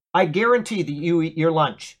day. I guarantee that you eat your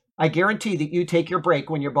lunch. I guarantee that you take your break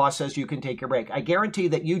when your boss says you can take your break. I guarantee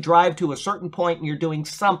that you drive to a certain point and you're doing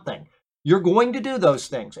something. You're going to do those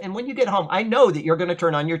things. And when you get home, I know that you're going to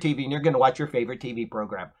turn on your TV and you're going to watch your favorite TV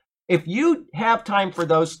program. If you have time for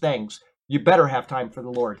those things, you better have time for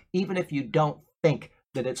the Lord, even if you don't think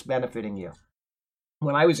that it's benefiting you.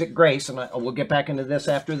 When I was at Grace, and we'll get back into this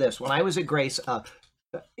after this, when I was at Grace,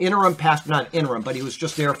 interim pastor, not interim, but he was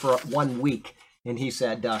just there for 1 week, and he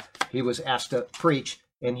said, he was asked to preach,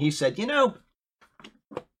 and he said,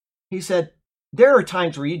 there are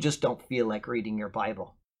times where you just don't feel like reading your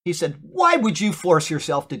Bible. He said, why would you force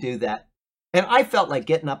yourself to do that? And I felt like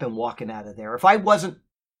getting up and walking out of there. If I wasn't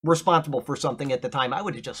responsible for something at the time, I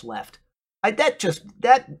would have just left.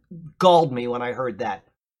 That galled me when I heard that.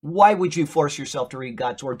 Why would you force yourself to read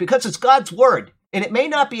God's word? Because it's God's word, and it may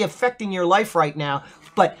not be affecting your life right now,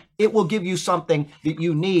 but it will give you something that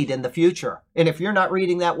you need in the future. And if you're not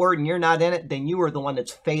reading that word and you're not in it, then you are the one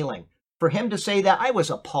that's failing. For him to say that, I was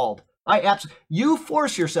appalled. You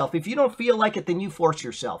force yourself. If you don't feel like it, then you force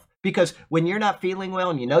yourself. Because when you're not feeling well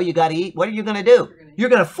and you know you got to eat, what are you going to do? You're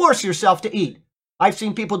going to force yourself to eat. I've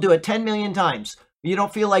seen people do it 10 million times. You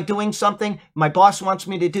don't feel like doing something, my boss wants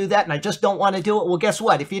me to do that, and I just don't want to do it. Well, guess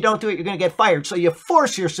what? If you don't do it, you're going to get fired. So you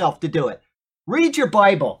force yourself to do it. Read your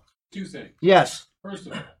Bible. 2 things. Yes. First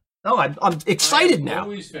of all, I'm excited now. I've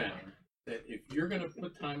always found that if you're going to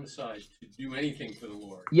put time aside to do anything for the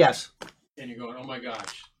Lord, yes, and you're going, oh my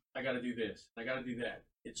gosh, I got to do this, I got to do that.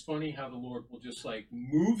 It's funny how the Lord will just like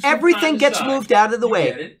move. Everything gets moved out of the way.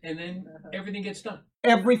 Get it, and then everything gets done.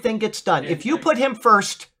 Everything gets done. If you put him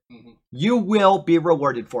first, you will be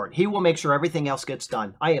rewarded for it. He will make sure everything else gets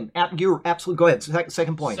done. You're absolutely, go ahead.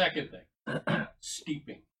 Second point. Second thing,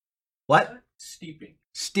 steeping. What? Steeping.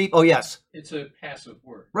 Steep, oh yes. It's a passive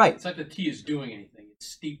word. Right. It's not the tea is doing anything. It's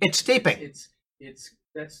steeping. It's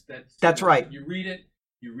steeping. That's right. You read it,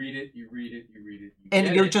 you read it, you read it, you read it.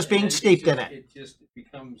 And you're just being steeped in it. It just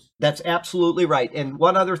becomes... That's absolutely right. And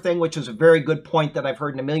one other thing, which is a very good point that I've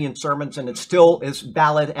heard in a million sermons, and it still is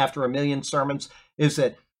valid after a million sermons, is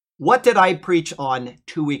that what did I preach on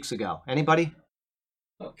 2 weeks ago? Anybody?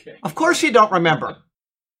 Okay. Of course you don't remember.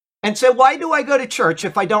 And so why do I go to church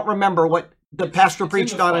if I don't remember what the pastor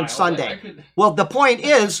preached on Sunday? Well, the point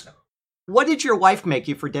is, what did your wife make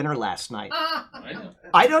you for dinner last night? I know.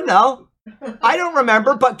 I don't know. I don't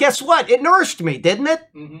remember, but guess what? It nourished me, didn't it?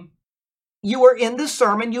 Mm-hmm. You were in the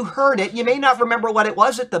sermon, you heard it. You may not remember what it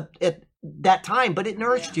was at that time, but it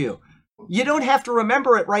nourished you. You don't have to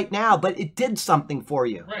remember it right now, but it did something for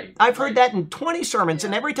you. Right. I've heard that in 20 sermons,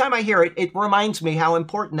 and every time I hear it, it reminds me how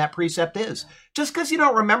important that precept is. Just because you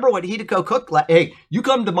don't remember what Hideko cooked, hey, you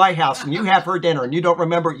come to my house and you have her dinner and you don't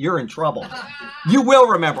remember it, you're in trouble. You will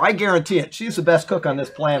remember, I guarantee it. She's the best cook on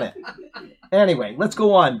this planet. Anyway, let's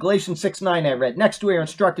go on. Galatians 6:9 I read. Next, we are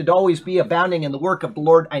instructed to always be abounding in the work of the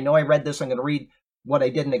Lord. I know I read this. I'm going to read what I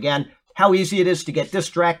didn't again. How easy it is to get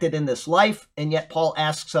distracted in this life, and yet Paul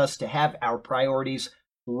asks us to have our priorities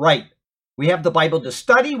right. We have the Bible to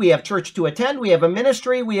study. We have church to attend. We have a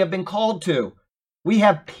ministry we have been called to. We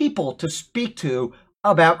have people to speak to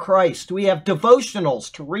about Christ. We have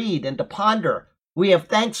devotionals to read and to ponder. We have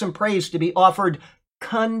thanks and praise to be offered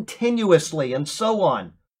continuously, and so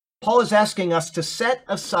on. Paul is asking us to set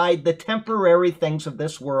aside the temporary things of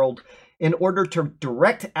this world in order to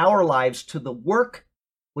direct our lives to the work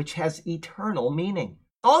which has eternal meaning.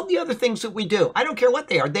 All the other things that we do, I don't care what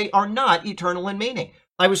they are not eternal in meaning.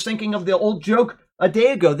 I was thinking of the old joke a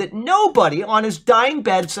day ago that nobody on his dying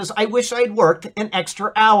bed says, I wish I'd worked an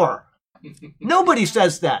extra hour. Nobody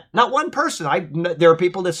says that. Not one person. There are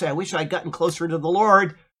people that say, I wish I'd gotten closer to the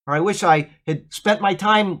Lord, or I wish I had spent my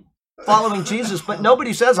time following Jesus, but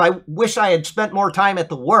nobody says, I wish I had spent more time at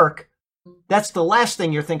the work. That's the last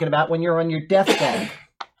thing you're thinking about when you're on your deathbed.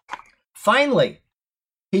 Finally,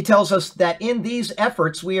 he tells us that in these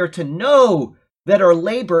efforts, we are to know that our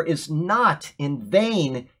labor is not in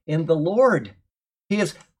vain in the Lord.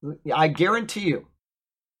 I guarantee you,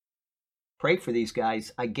 pray for these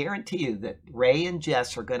guys. I guarantee you that Ray and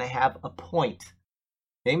Jess are going to have a point.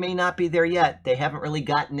 They may not be there yet. They haven't really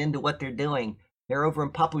gotten into what they're doing. They're over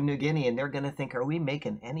in Papua New Guinea, and they're going to think, are we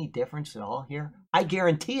making any difference at all here? I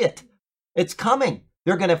guarantee it. It's coming.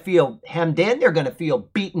 They're going to feel hemmed in. They're going to feel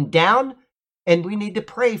beaten down. And we need to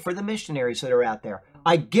pray for the missionaries that are out there.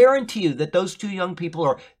 I guarantee you that those two young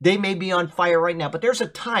people they may be on fire right now, but there's a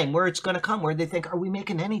time where it's going to come where they think, are we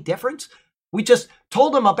making any difference? We just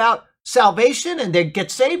told them about salvation and they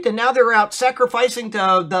get saved, and now they're out sacrificing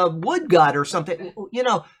to the wood god or something,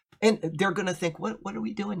 and they're going to think, what are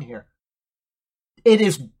we doing here? It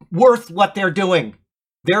is worth what they're doing.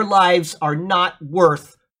 Their lives are not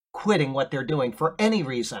worth quitting what they're doing for any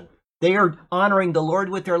reason. They are honoring the Lord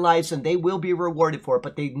with their lives, and they will be rewarded for it,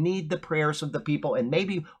 but they need the prayers of the people. And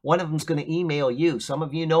maybe one of them is going to email you. Some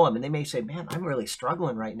of you know them, and they may say, man, I'm really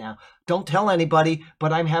struggling right now. Don't tell anybody,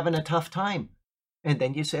 but I'm having a tough time. And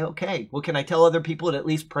then you say, okay, well, can I tell other people to at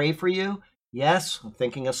least pray for you? Yes, I'm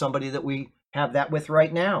thinking of somebody that we have that with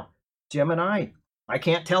right now, Jim and I. I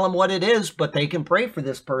can't tell them what it is, but they can pray for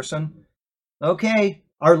this person. Okay,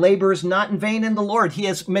 our labor is not in vain in the Lord. He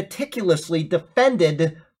has meticulously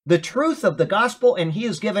defended the truth of the gospel, and he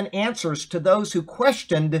has given answers to those who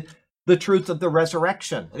questioned the truth of the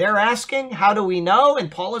resurrection. They're asking, how do we know? And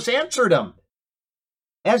Paul has answered them.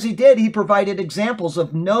 As he did, he provided examples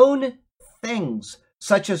of known things,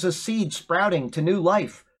 such as a seed sprouting to new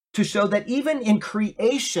life, to show that even in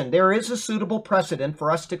creation, there is a suitable precedent for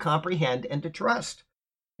us to comprehend and to trust.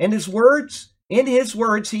 In his words,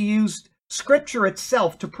 he used Scripture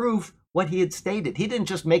itself to prove what he had stated. He didn't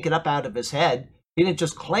just make it up out of his head. He didn't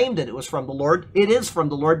just claim that it was from the Lord. It is from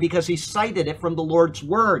the Lord because he cited it from the Lord's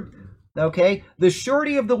word. Okay? The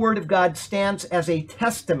surety of the word of God stands as a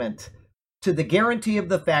testament to the guarantee of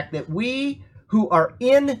the fact that we who are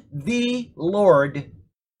in the Lord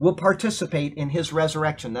will participate in his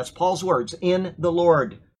resurrection. That's Paul's words, in the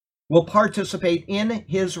Lord. Will participate in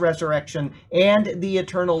his resurrection and the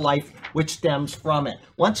eternal life which stems from it.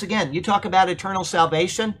 Once again, you talk about eternal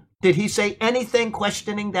salvation. Did he say anything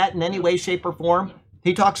questioning that in any way, shape, or form?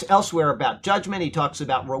 He talks elsewhere about judgment. He talks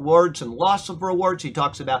about rewards and loss of rewards. He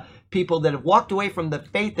talks about people that have walked away from the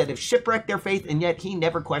faith, that have shipwrecked their faith, and yet he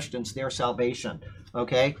never questions their salvation.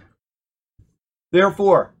 Okay?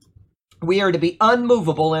 Therefore, we are to be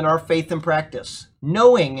unmovable in our faith and practice,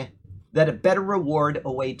 knowing that a better reward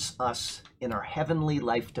awaits us in our heavenly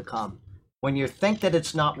life to come. When you think that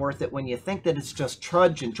it's not worth it, when you think that it's just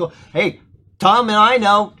trudge and chore, hey, Tom and I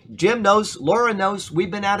know, Jim knows, Laura knows,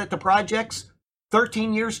 we've been out at the projects.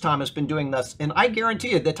 13 years Tom has been doing this, and I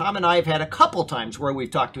guarantee you that Tom and I have had a couple times where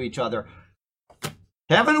we've talked to each other.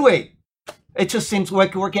 Haven't we? It just seems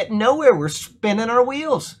like we're getting nowhere. We're spinning our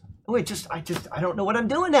wheels. I don't know what I'm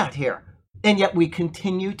doing out here. And yet we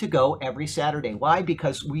continue to go every Saturday. Why?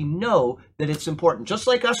 Because we know that it's important. Just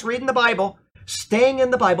like us reading the Bible, staying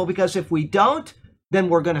in the Bible, because if we don't, then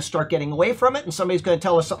we're going to start getting away from it, and somebody's going to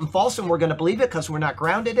tell us something false, and we're going to believe it because we're not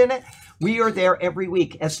grounded in it. We are there every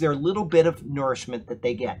week as their little bit of nourishment that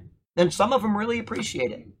they get. And some of them really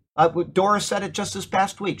appreciate it. Doris said it just this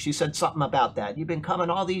past week. She said something about that. You've been coming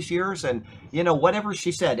all these years, and, whatever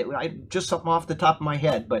she said, just something off the top of my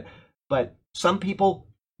head. But some people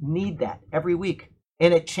need that every week,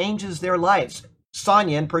 and it changes their lives.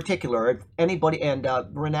 Sonia in particular, anybody, and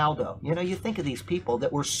Ronaldo. You think of these people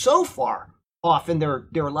that were so far off in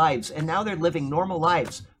their lives, and now they're living normal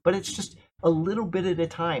lives, but it's just a little bit at a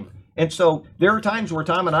time. And so there are times where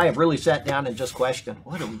Tom and I have really sat down and just questioned,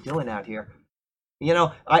 what are we doing out here?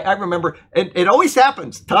 I remember, and it always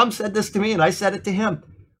happens. Tom said this to me, and I said it to him.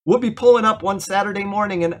 We'll be pulling up one Saturday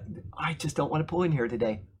morning, and I just don't want to pull in here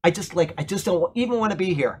today. I just don't even want to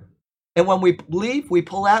be here. And when we leave, we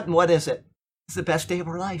pull out, and what is it? It's the best day of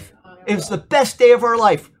our life. It was the best day of our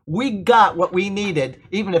life. We got what we needed,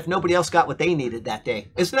 even if nobody else got what they needed that day.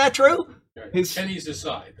 Isn't that true? Pennies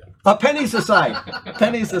aside. Pennies aside.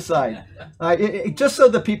 Pennies aside. Just so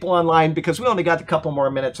the people online, because we only got a couple more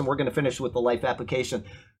minutes and we're going to finish with the life application.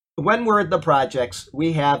 When we're at the projects,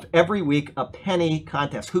 we have every week a penny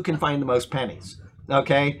contest. Who can find the most pennies?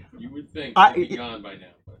 Okay? You would think it'd be gone by now.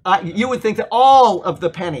 You would think that all of the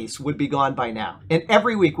pennies would be gone by now. And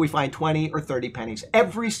every week we find 20 or 30 pennies.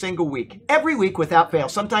 Every single week. Every week without fail.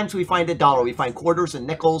 Sometimes we find $1. We find quarters and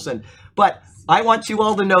nickels. But I want you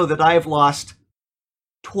all to know that I have lost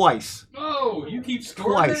twice. Oh, you keep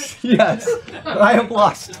scoring? Twice. Yes. I have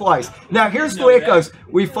lost twice. Now here's the way it goes.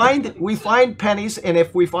 We find pennies, and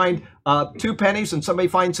if we find 2 pennies and somebody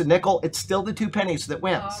finds a nickel, it's still the 2 pennies that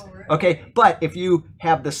wins. Oh, really? Okay. But if you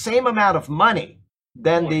have the same amount of money,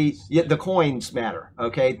 then the coins matter,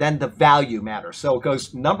 okay? Then the value matters. So it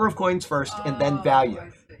goes number of coins first and then value.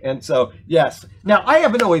 And so, yes. Now, I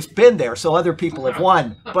haven't always been there, so other people have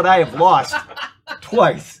won, but I have lost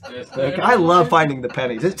twice. Okay? I love finding the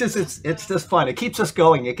pennies. It's just fun. It keeps us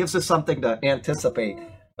going. It gives us something to anticipate.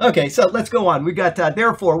 Okay, so let's go on. We got,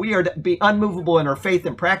 therefore, we are to be unmovable in our faith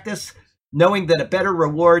and practice, knowing that a better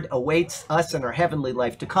reward awaits us in our heavenly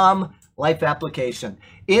life to come. Life application.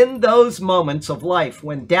 In those moments of life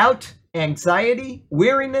when doubt, anxiety,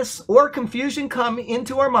 weariness, or confusion come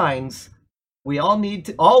into our minds,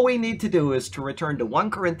 all we need to do is to return to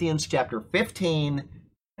 1 Corinthians chapter 15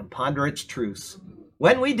 and ponder its truths.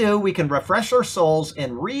 When we do, we can refresh our souls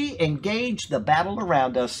and re-engage the battle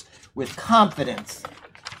around us with confidence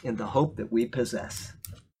in the hope that we possess.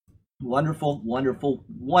 Wonderful, wonderful,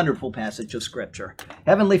 wonderful passage of Scripture.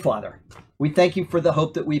 Heavenly Father, we thank you for the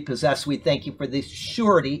hope that we possess. We thank you for the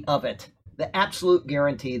surety of it, the absolute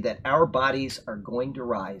guarantee that our bodies are going to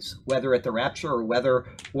rise, whether at the rapture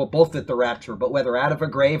or both at the rapture, but whether out of a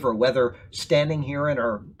grave or whether standing here in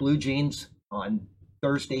our blue jeans on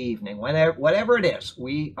Thursday evening, whatever it is,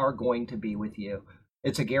 we are going to be with you.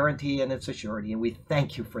 It's a guarantee and it's a surety, and we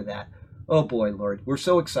thank you for that. Oh boy, Lord, we're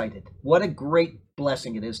so excited. What a great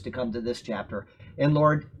blessing it is to come to this chapter. And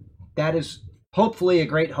Lord, that is hopefully a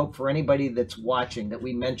great hope for anybody that's watching that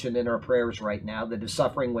we mentioned in our prayers right now that is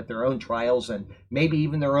suffering with their own trials and maybe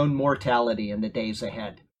even their own mortality in the days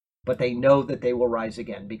ahead. But they know that they will rise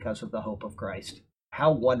again because of the hope of Christ.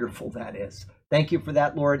 How wonderful that is. Thank you for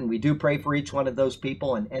that, Lord. And we do pray for each one of those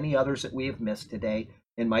people and any others that we have missed today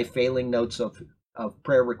in my failing notes of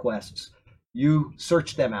prayer requests. You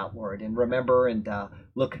search them out, Lord, and remember and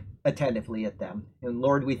look attentively at them. And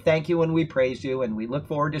Lord, we thank you and we praise you, and we look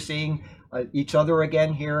forward to seeing each other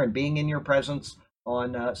again here and being in your presence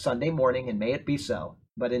on Sunday morning, and may it be so.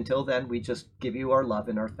 But until then, we just give you our love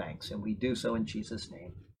and our thanks, and we do so in Jesus'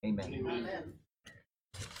 name. Amen. Amen.